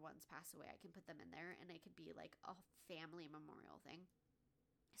other ones pass away, I can put them in there and it could be like a family memorial thing.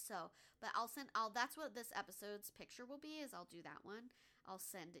 So, but that's what this episode's picture will be, is I'll do that one. I'll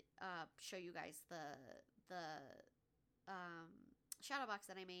show you guys the shadow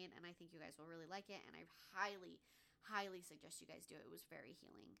box that I made, and I think you guys will really like it, and I highly suggest you guys do it. It was very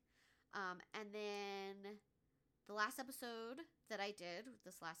healing. And then the last episode that I did,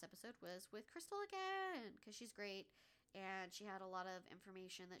 this last episode, was with Crystal again, because she's great, and she had a lot of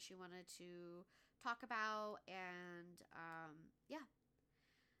information that she wanted to talk about, and yeah.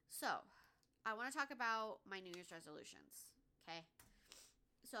 So, I want to talk about my New Year's resolutions, okay?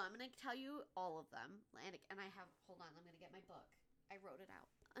 So, I'm going to tell you all of them, and I have, hold on, I'm going to get my book. I wrote it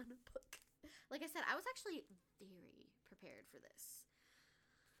out on a book. Like I said, I was actually very prepared for this.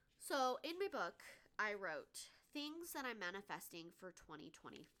 So, in my book, I wrote things that I'm manifesting for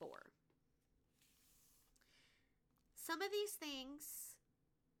 2024. Some of these things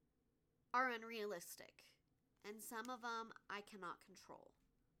are unrealistic, and some of them I cannot control.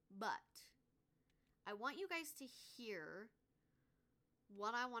 But I want you guys to hear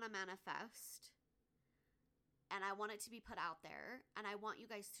what I want to manifest, and I want it to be put out there, and I want you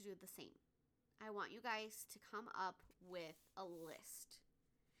guys to do the same. I want you guys to come up with a list.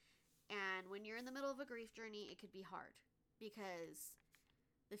 And when you're in the middle of a grief journey, it could be hard because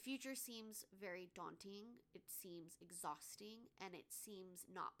the future seems very daunting, it seems exhausting, and it seems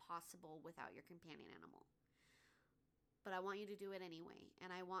not possible without your companion animal. But I want you to do it anyway,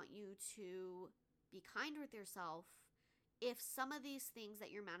 and I want you to be kind with yourself if some of these things that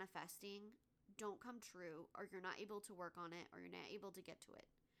you're manifesting don't come true, or you're not able to work on it, or you're not able to get to it.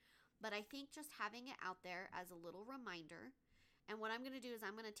 But I think just having it out there as a little reminder. And what I'm going to do is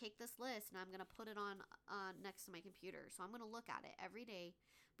I'm going to take this list and I'm going to put it on next to my computer. So I'm going to look at it every day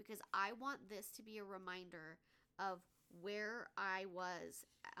because I want this to be a reminder of where I was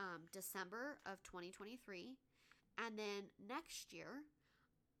December of 2023. And then next year,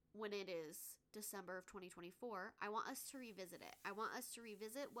 when it is December of 2024, I want us to revisit it. I want us to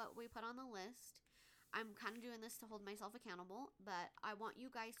revisit what we put on the list. I'm kind of doing this to hold myself accountable, but I want you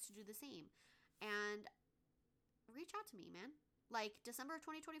guys to do the same. And reach out to me, man. Like, December of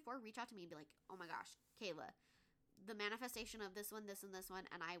 2024, reach out to me and be like, "Oh my gosh, Kayla, the manifestation of this one, this, and this one,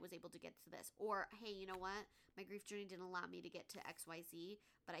 and I was able to get to this." Or, "Hey, you know what? My grief journey didn't allow me to get to XYZ,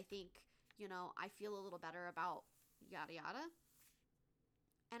 but I think, you know, I feel a little better about yada yada."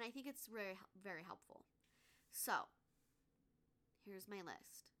 And I think it's very, very helpful. So, here's my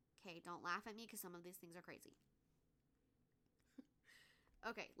list. Okay, don't laugh at me because some of these things are crazy.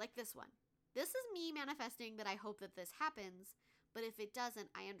 Okay, like this one. This is me manifesting that I hope that this happens, but if it doesn't,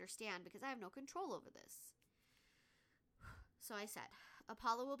 I understand because I have no control over this. So I said,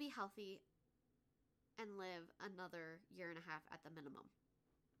 Apollo will be healthy and live another 1.5 years at the minimum.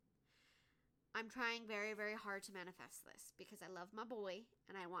 I'm trying very, very hard to manifest this because I love my boy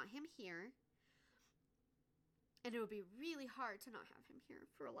and I want him here. And it would be really hard to not have him here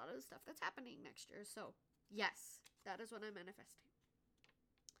for a lot of the stuff that's happening next year. So, yes, that is what I'm manifesting.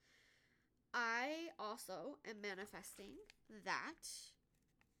 I also am manifesting that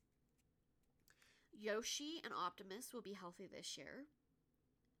Yoshi and Optimus will be healthy this year.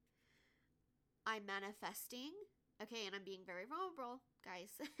 I'm manifesting, okay, and I'm being very vulnerable,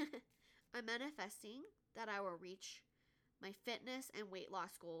 guys. I'm manifesting that I will reach my fitness and weight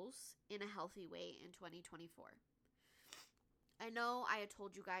loss goals in a healthy way in 2024. I know I had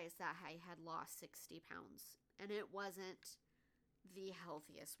told you guys that I had lost 60 pounds, and it wasn't the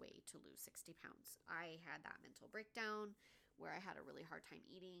healthiest way to lose 60 pounds. I had that mental breakdown where I had a really hard time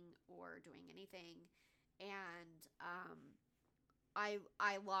eating or doing anything, and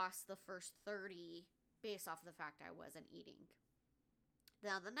I lost the first 30 based off the fact I wasn't eating.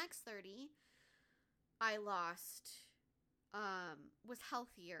 Now the next 30 I lost was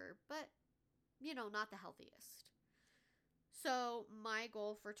healthier, but not the healthiest. So my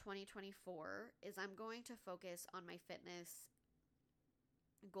goal for 2024 is I'm going to focus on my fitness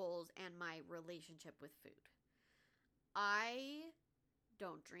goals and my relationship with food. I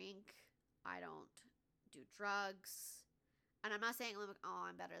don't drink. I don't do drugs. And I'm not saying, oh,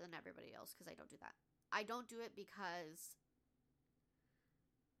 I'm better than everybody else, because I don't do that. I don't do it because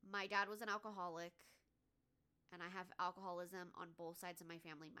my dad was an alcoholic, and I have alcoholism on both sides of my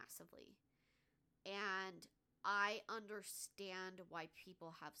family massively. And I understand why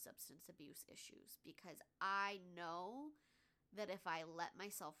people have substance abuse issues, because I know that if I let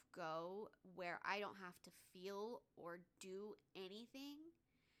myself go where I don't have to feel or do anything,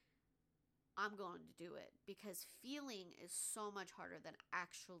 I'm going to do it, because feeling is so much harder than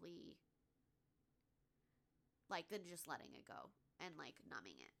actually, than just letting it go and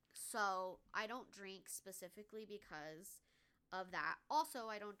numbing it. So I don't drink specifically because of that. Also,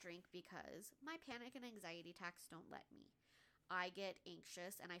 I don't drink because my panic and anxiety attacks don't let me. I get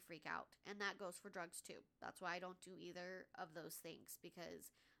anxious and I freak out, and that goes for drugs too. That's why I don't do either of those things,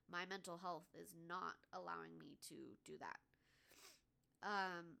 because my mental health is not allowing me to do that.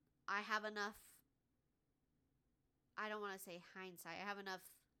 I have enough, I don't want to say hindsight, I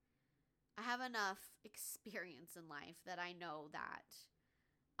have enough experience in life that I know that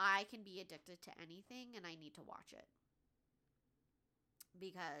I can be addicted to anything and I need to watch it,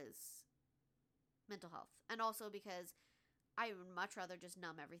 because mental health, and also because I would much rather just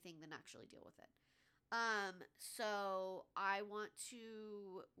numb everything than actually deal with it. So I want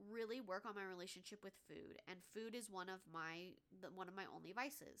to really work on my relationship with food, and food is one of my only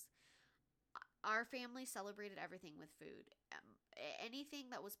vices. Our family celebrated everything with food.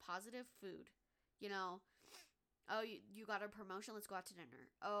 Anything that was positive, food. Oh, you got a promotion, let's go out to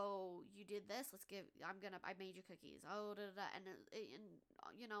dinner. Oh, you did this, I made you cookies. Oh, da da da. And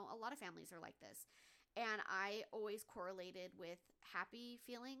a lot of families are like this. And I always correlated with happy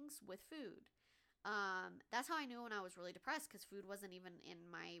feelings with food. That's how I knew when I was really depressed, because food wasn't even in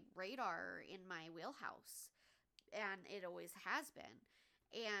my radar, in my wheelhouse. And it always has been.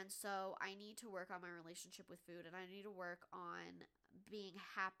 And so I need to work on my relationship with food, and I need to work on being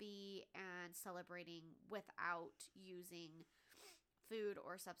happy and celebrating without using food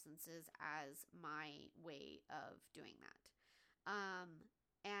or substances as my way of doing that.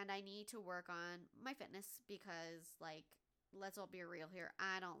 And I need to work on my fitness, because, let's all be real here,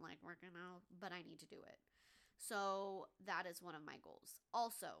 I don't like working out, but I need to do it. So that is one of my goals.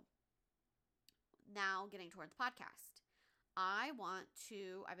 Also, now getting toward the podcast. I've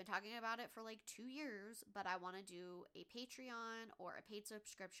been talking about it for 2 years, but I want to do a Patreon or a paid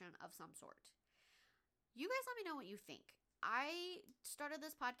subscription of some sort. You guys let me know what you think. I started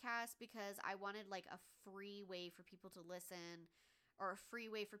this podcast because I wanted a free way for people to listen, or a free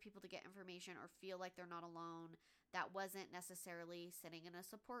way for people to get information or feel like they're not alone, that wasn't necessarily sitting in a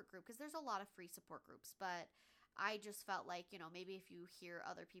support group, because there's a lot of free support groups. But I just felt like, maybe if you hear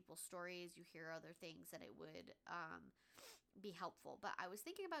other people's stories, you hear other things, that it would be helpful. But I was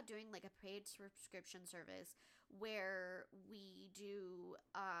thinking about doing a paid subscription service where we do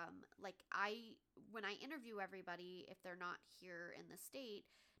when I interview everybody, if they're not here in the state,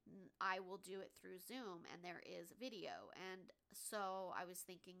 I will do it through Zoom, and there is video. And so I was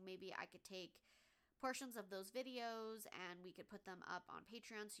thinking maybe I could take portions of those videos and we could put them up on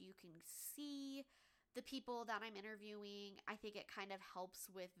Patreon so you can see the people that I'm interviewing. I think it kind of helps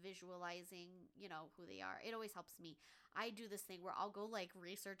with visualizing, who they are. It always helps me. I do this thing where I'll go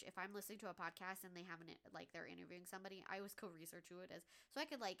research. If I'm listening to a podcast and they haven't, they're interviewing somebody, I always go research who it is, so I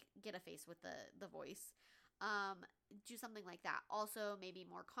could get a face with the voice. Do something like that. Also, maybe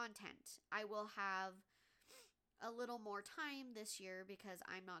more content. I will have a little more time this year, because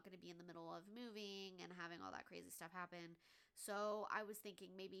I'm not going to be in the middle of moving and having all that crazy stuff happen. So I was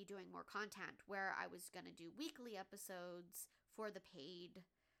thinking maybe doing more content, where I was going to do weekly episodes for the paid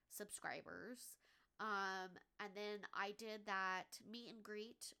subscribers. And then I did that meet and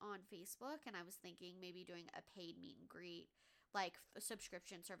greet on Facebook, and I was thinking maybe doing a paid meet and greet, like a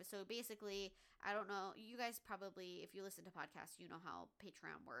subscription service. So basically, I don't know, you guys probably, if you listen to podcasts, you know how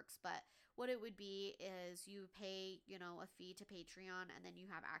Patreon works, but what it would be is you pay, a fee to Patreon, and then you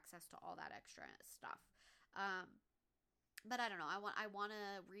have access to all that extra stuff. But I don't know. I want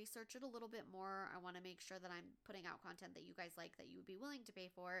to research it a little bit more. I want to make sure that I'm putting out content that you guys like, that you would be willing to pay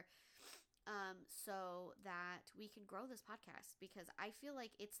for, so that we can grow this podcast, because I feel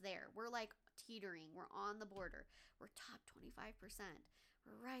like it's there. We're like teetering. We're on the border. We're top 25%.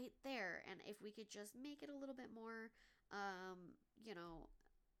 We're right there. And if we could just make it a little bit more,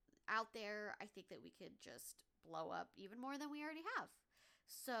 out there, I think that we could just blow up even more than we already have.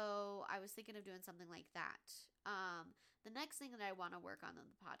 So I was thinking of doing something like that. The next thing that I want to work on the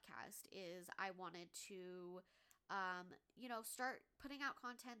podcast is I wanted to, start putting out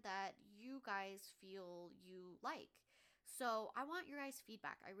content that you guys feel you like. So I want your guys'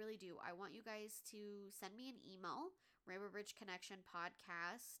 feedback. I really do. I want you guys to send me an email, Rainbow Bridge Connection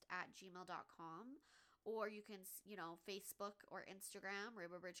Podcast @gmail.com. Or you can, Facebook or Instagram,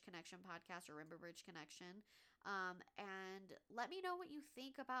 Rainbow Bridge Connection Podcast or Rainbow Bridge Connection. And let me know what you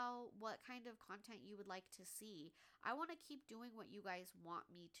think about what kind of content you would like to see. I want to keep doing what you guys want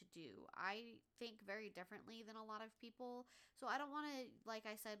me to do. I think very differently than a lot of people. So I don't want to, like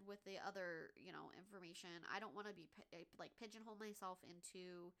I said with the other, information, I don't want to be pigeonhole myself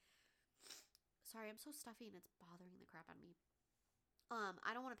into, sorry, I'm so stuffy and it's bothering the crap out of me.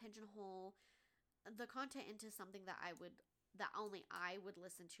 I don't want to pigeonhole the content into something that only I would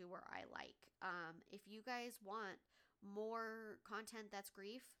listen to or I like. If you guys want more content that's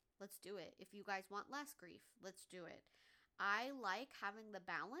grief, let's do it. If you guys want less grief, let's do it. I like having the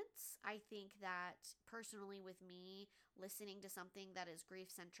balance. I think that personally with me, listening to something that is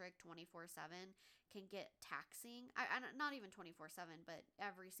grief-centric 24/7 can get taxing. I not even 24/7, but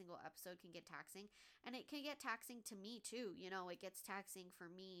every single episode can get taxing. And it can get taxing to me too. It gets taxing for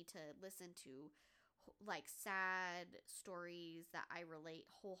me to listen to like sad stories that I relate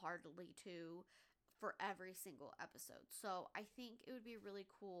wholeheartedly to for every single episode. So I think it would be really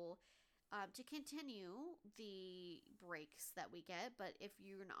cool to continue the breaks that we get. But if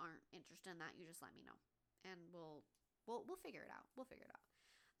you aren't interested in that, you just let me know, and we'll figure it out. We'll figure it out.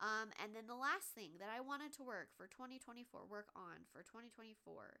 And then the last thing that I wanted to work on for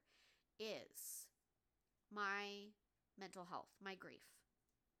 2024 is my mental health, my grief.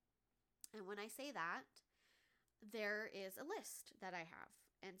 And when I say that, there is a list that I have.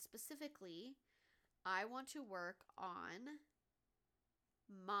 And specifically, I want to work on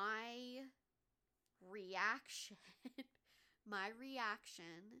my reaction, my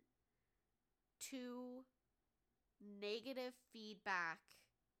reaction to negative feedback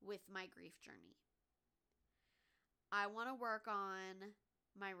with my grief journey. I want to work on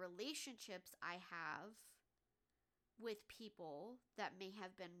my relationships I have with people that may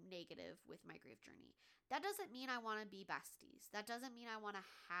have been negative with my grief journey. That doesn't mean I want to be besties. That doesn't mean I want to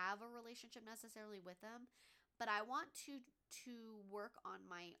have a relationship necessarily with them, but I want to work on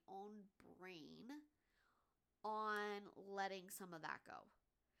my own brain on letting some of that go.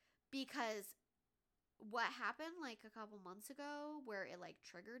 Because what happened like a couple months ago where it like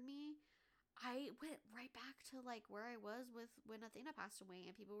triggered me, I went right back to like where I was with when Athena passed away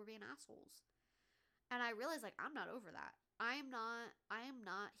and people were being assholes. And I realized, like, I'm not over that. I am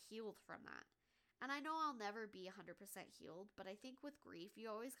not healed from that. And I know I'll never be 100% healed, but I think with grief,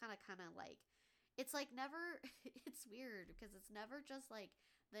 you always kind of like, it's like never, it's weird because it's never just like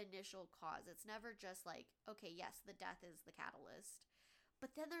the initial cause. It's never just like, okay, yes, the death is the catalyst.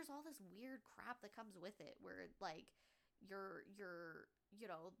 But then there's all this weird crap that comes with it where like your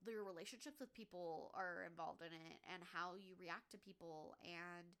relationships with people are involved in it, and how you react to people,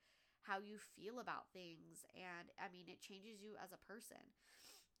 and how you feel about things. And I mean, it changes you as a person.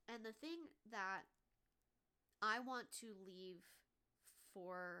 And the thing that I want to leave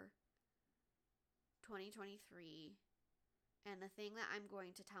for 2023, and the thing that I'm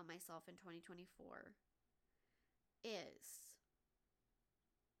going to tell myself in 2024, is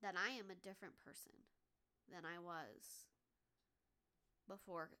that I am a different person than I was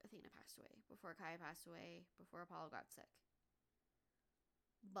before Athena passed away, before Kaya passed away, before Apollo got sick.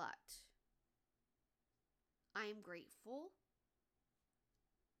 But I am grateful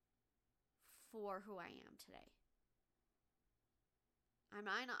for who I am today.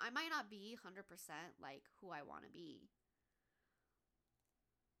 I might not be 100% like who I want to be,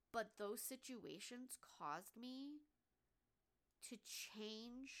 but those situations caused me to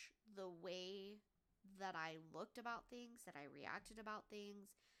change the way that I looked about things, that I reacted about things,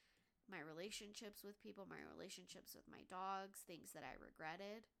 my relationships with people, my relationships with my dogs, things that I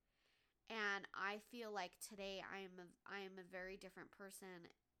regretted. And I feel like today I am a very different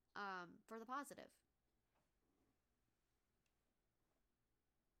person for the positive.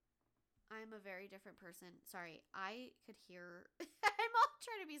 I'm a very different person. Sorry, I could hear, I'm all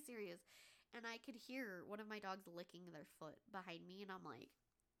trying to be serious. And I could hear one of my dogs licking their foot behind me. And I'm like,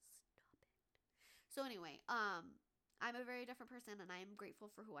 stop it. So anyway, I'm a very different person and I'm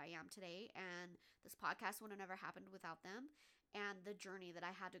grateful for who I am today. And this podcast would have never happened without them. And the journey that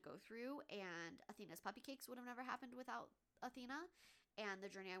I had to go through, and Athena's puppy cakes would have never happened without Athena, and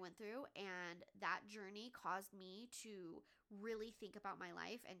the journey I went through. And that journey caused me to really think about my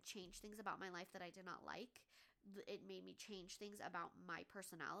life and change things about my life that I did not like. It made me change things about my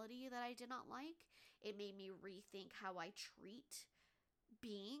personality that I did not like. It made me rethink how I treat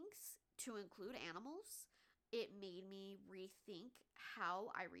beings, to include animals. It made me rethink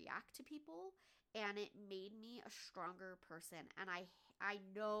how I react to people, and it made me a stronger person. And I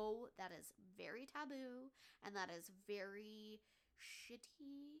know that is very taboo and that is very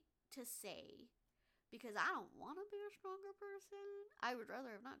shitty to say, because I don't want to be a stronger person. I would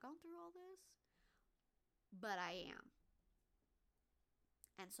rather have not gone through all this, but I am.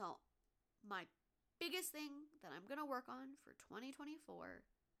 And so my biggest thing that I'm going to work on for 2024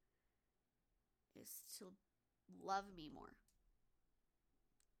 is to love me more.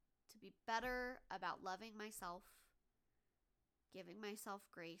 To be better about loving myself, giving myself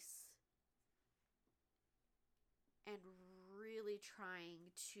grace, and really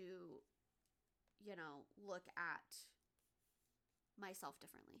trying to, look at myself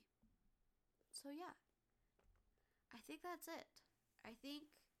differently. So yeah, I think that's it. I think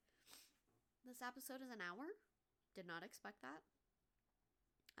this episode is an hour. Did not expect that.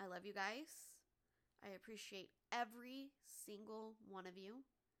 I love you guys. I appreciate every single one of you.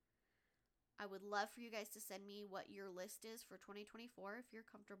 I would love for you guys to send me what your list is for 2024 if you're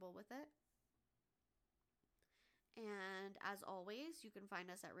comfortable with it. And as always, you can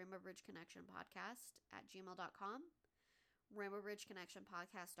find us at Rainbow Bridge Connection Podcast at gmail.com,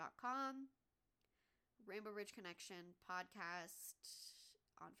 rainbowbridgeconnectionpodcast.com, Rainbow Bridge Connection Podcast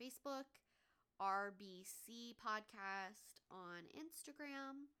on Facebook, RBC Podcast on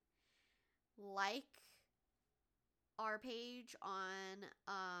Instagram. Like our page on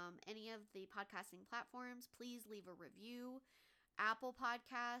any of the podcasting platforms. Please leave a review. Apple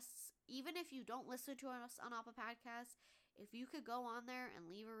Podcasts, even if you don't listen to us on Apple Podcasts, if you could go on there and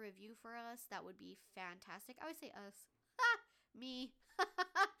leave a review for us, that would be fantastic. I would say us. Me.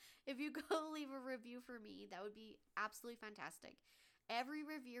 If you go leave a review for me, that would be absolutely fantastic. Every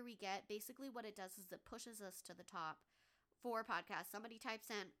review we get, basically what it does is it pushes us to the top for podcasts. Somebody types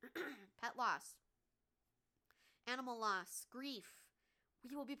in pet loss, animal loss, grief,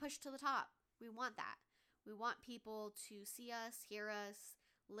 we will be pushed to the top. We want that. We want people to see us, hear us,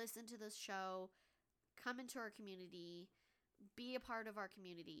 listen to this show, come into our community, be a part of our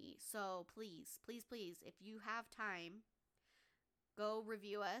community. So please, please, please, if you have time, go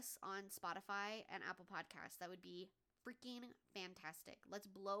review us on Spotify and Apple Podcasts. That would be freaking fantastic. Let's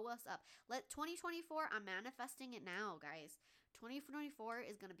blow us up. 2024, I'm manifesting it now, guys. 2024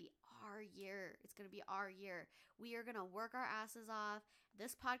 is going to be our year. It's going to be our year. We are going to work our asses off.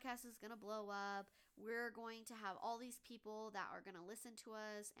 This podcast is going to blow up. We're going to have all these people that are going to listen to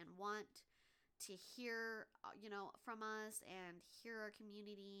us and want to hear, from us and hear our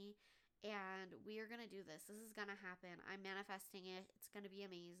community. And we are going to do this. This is going to happen. I'm manifesting it. It's going to be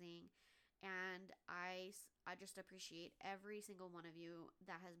amazing. And I just appreciate every single one of you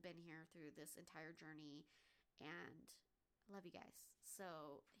that has been here through this entire journey. And I love you guys.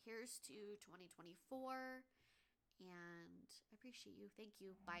 So here's to 2024. And I appreciate you. Thank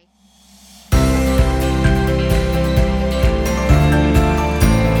you. Bye.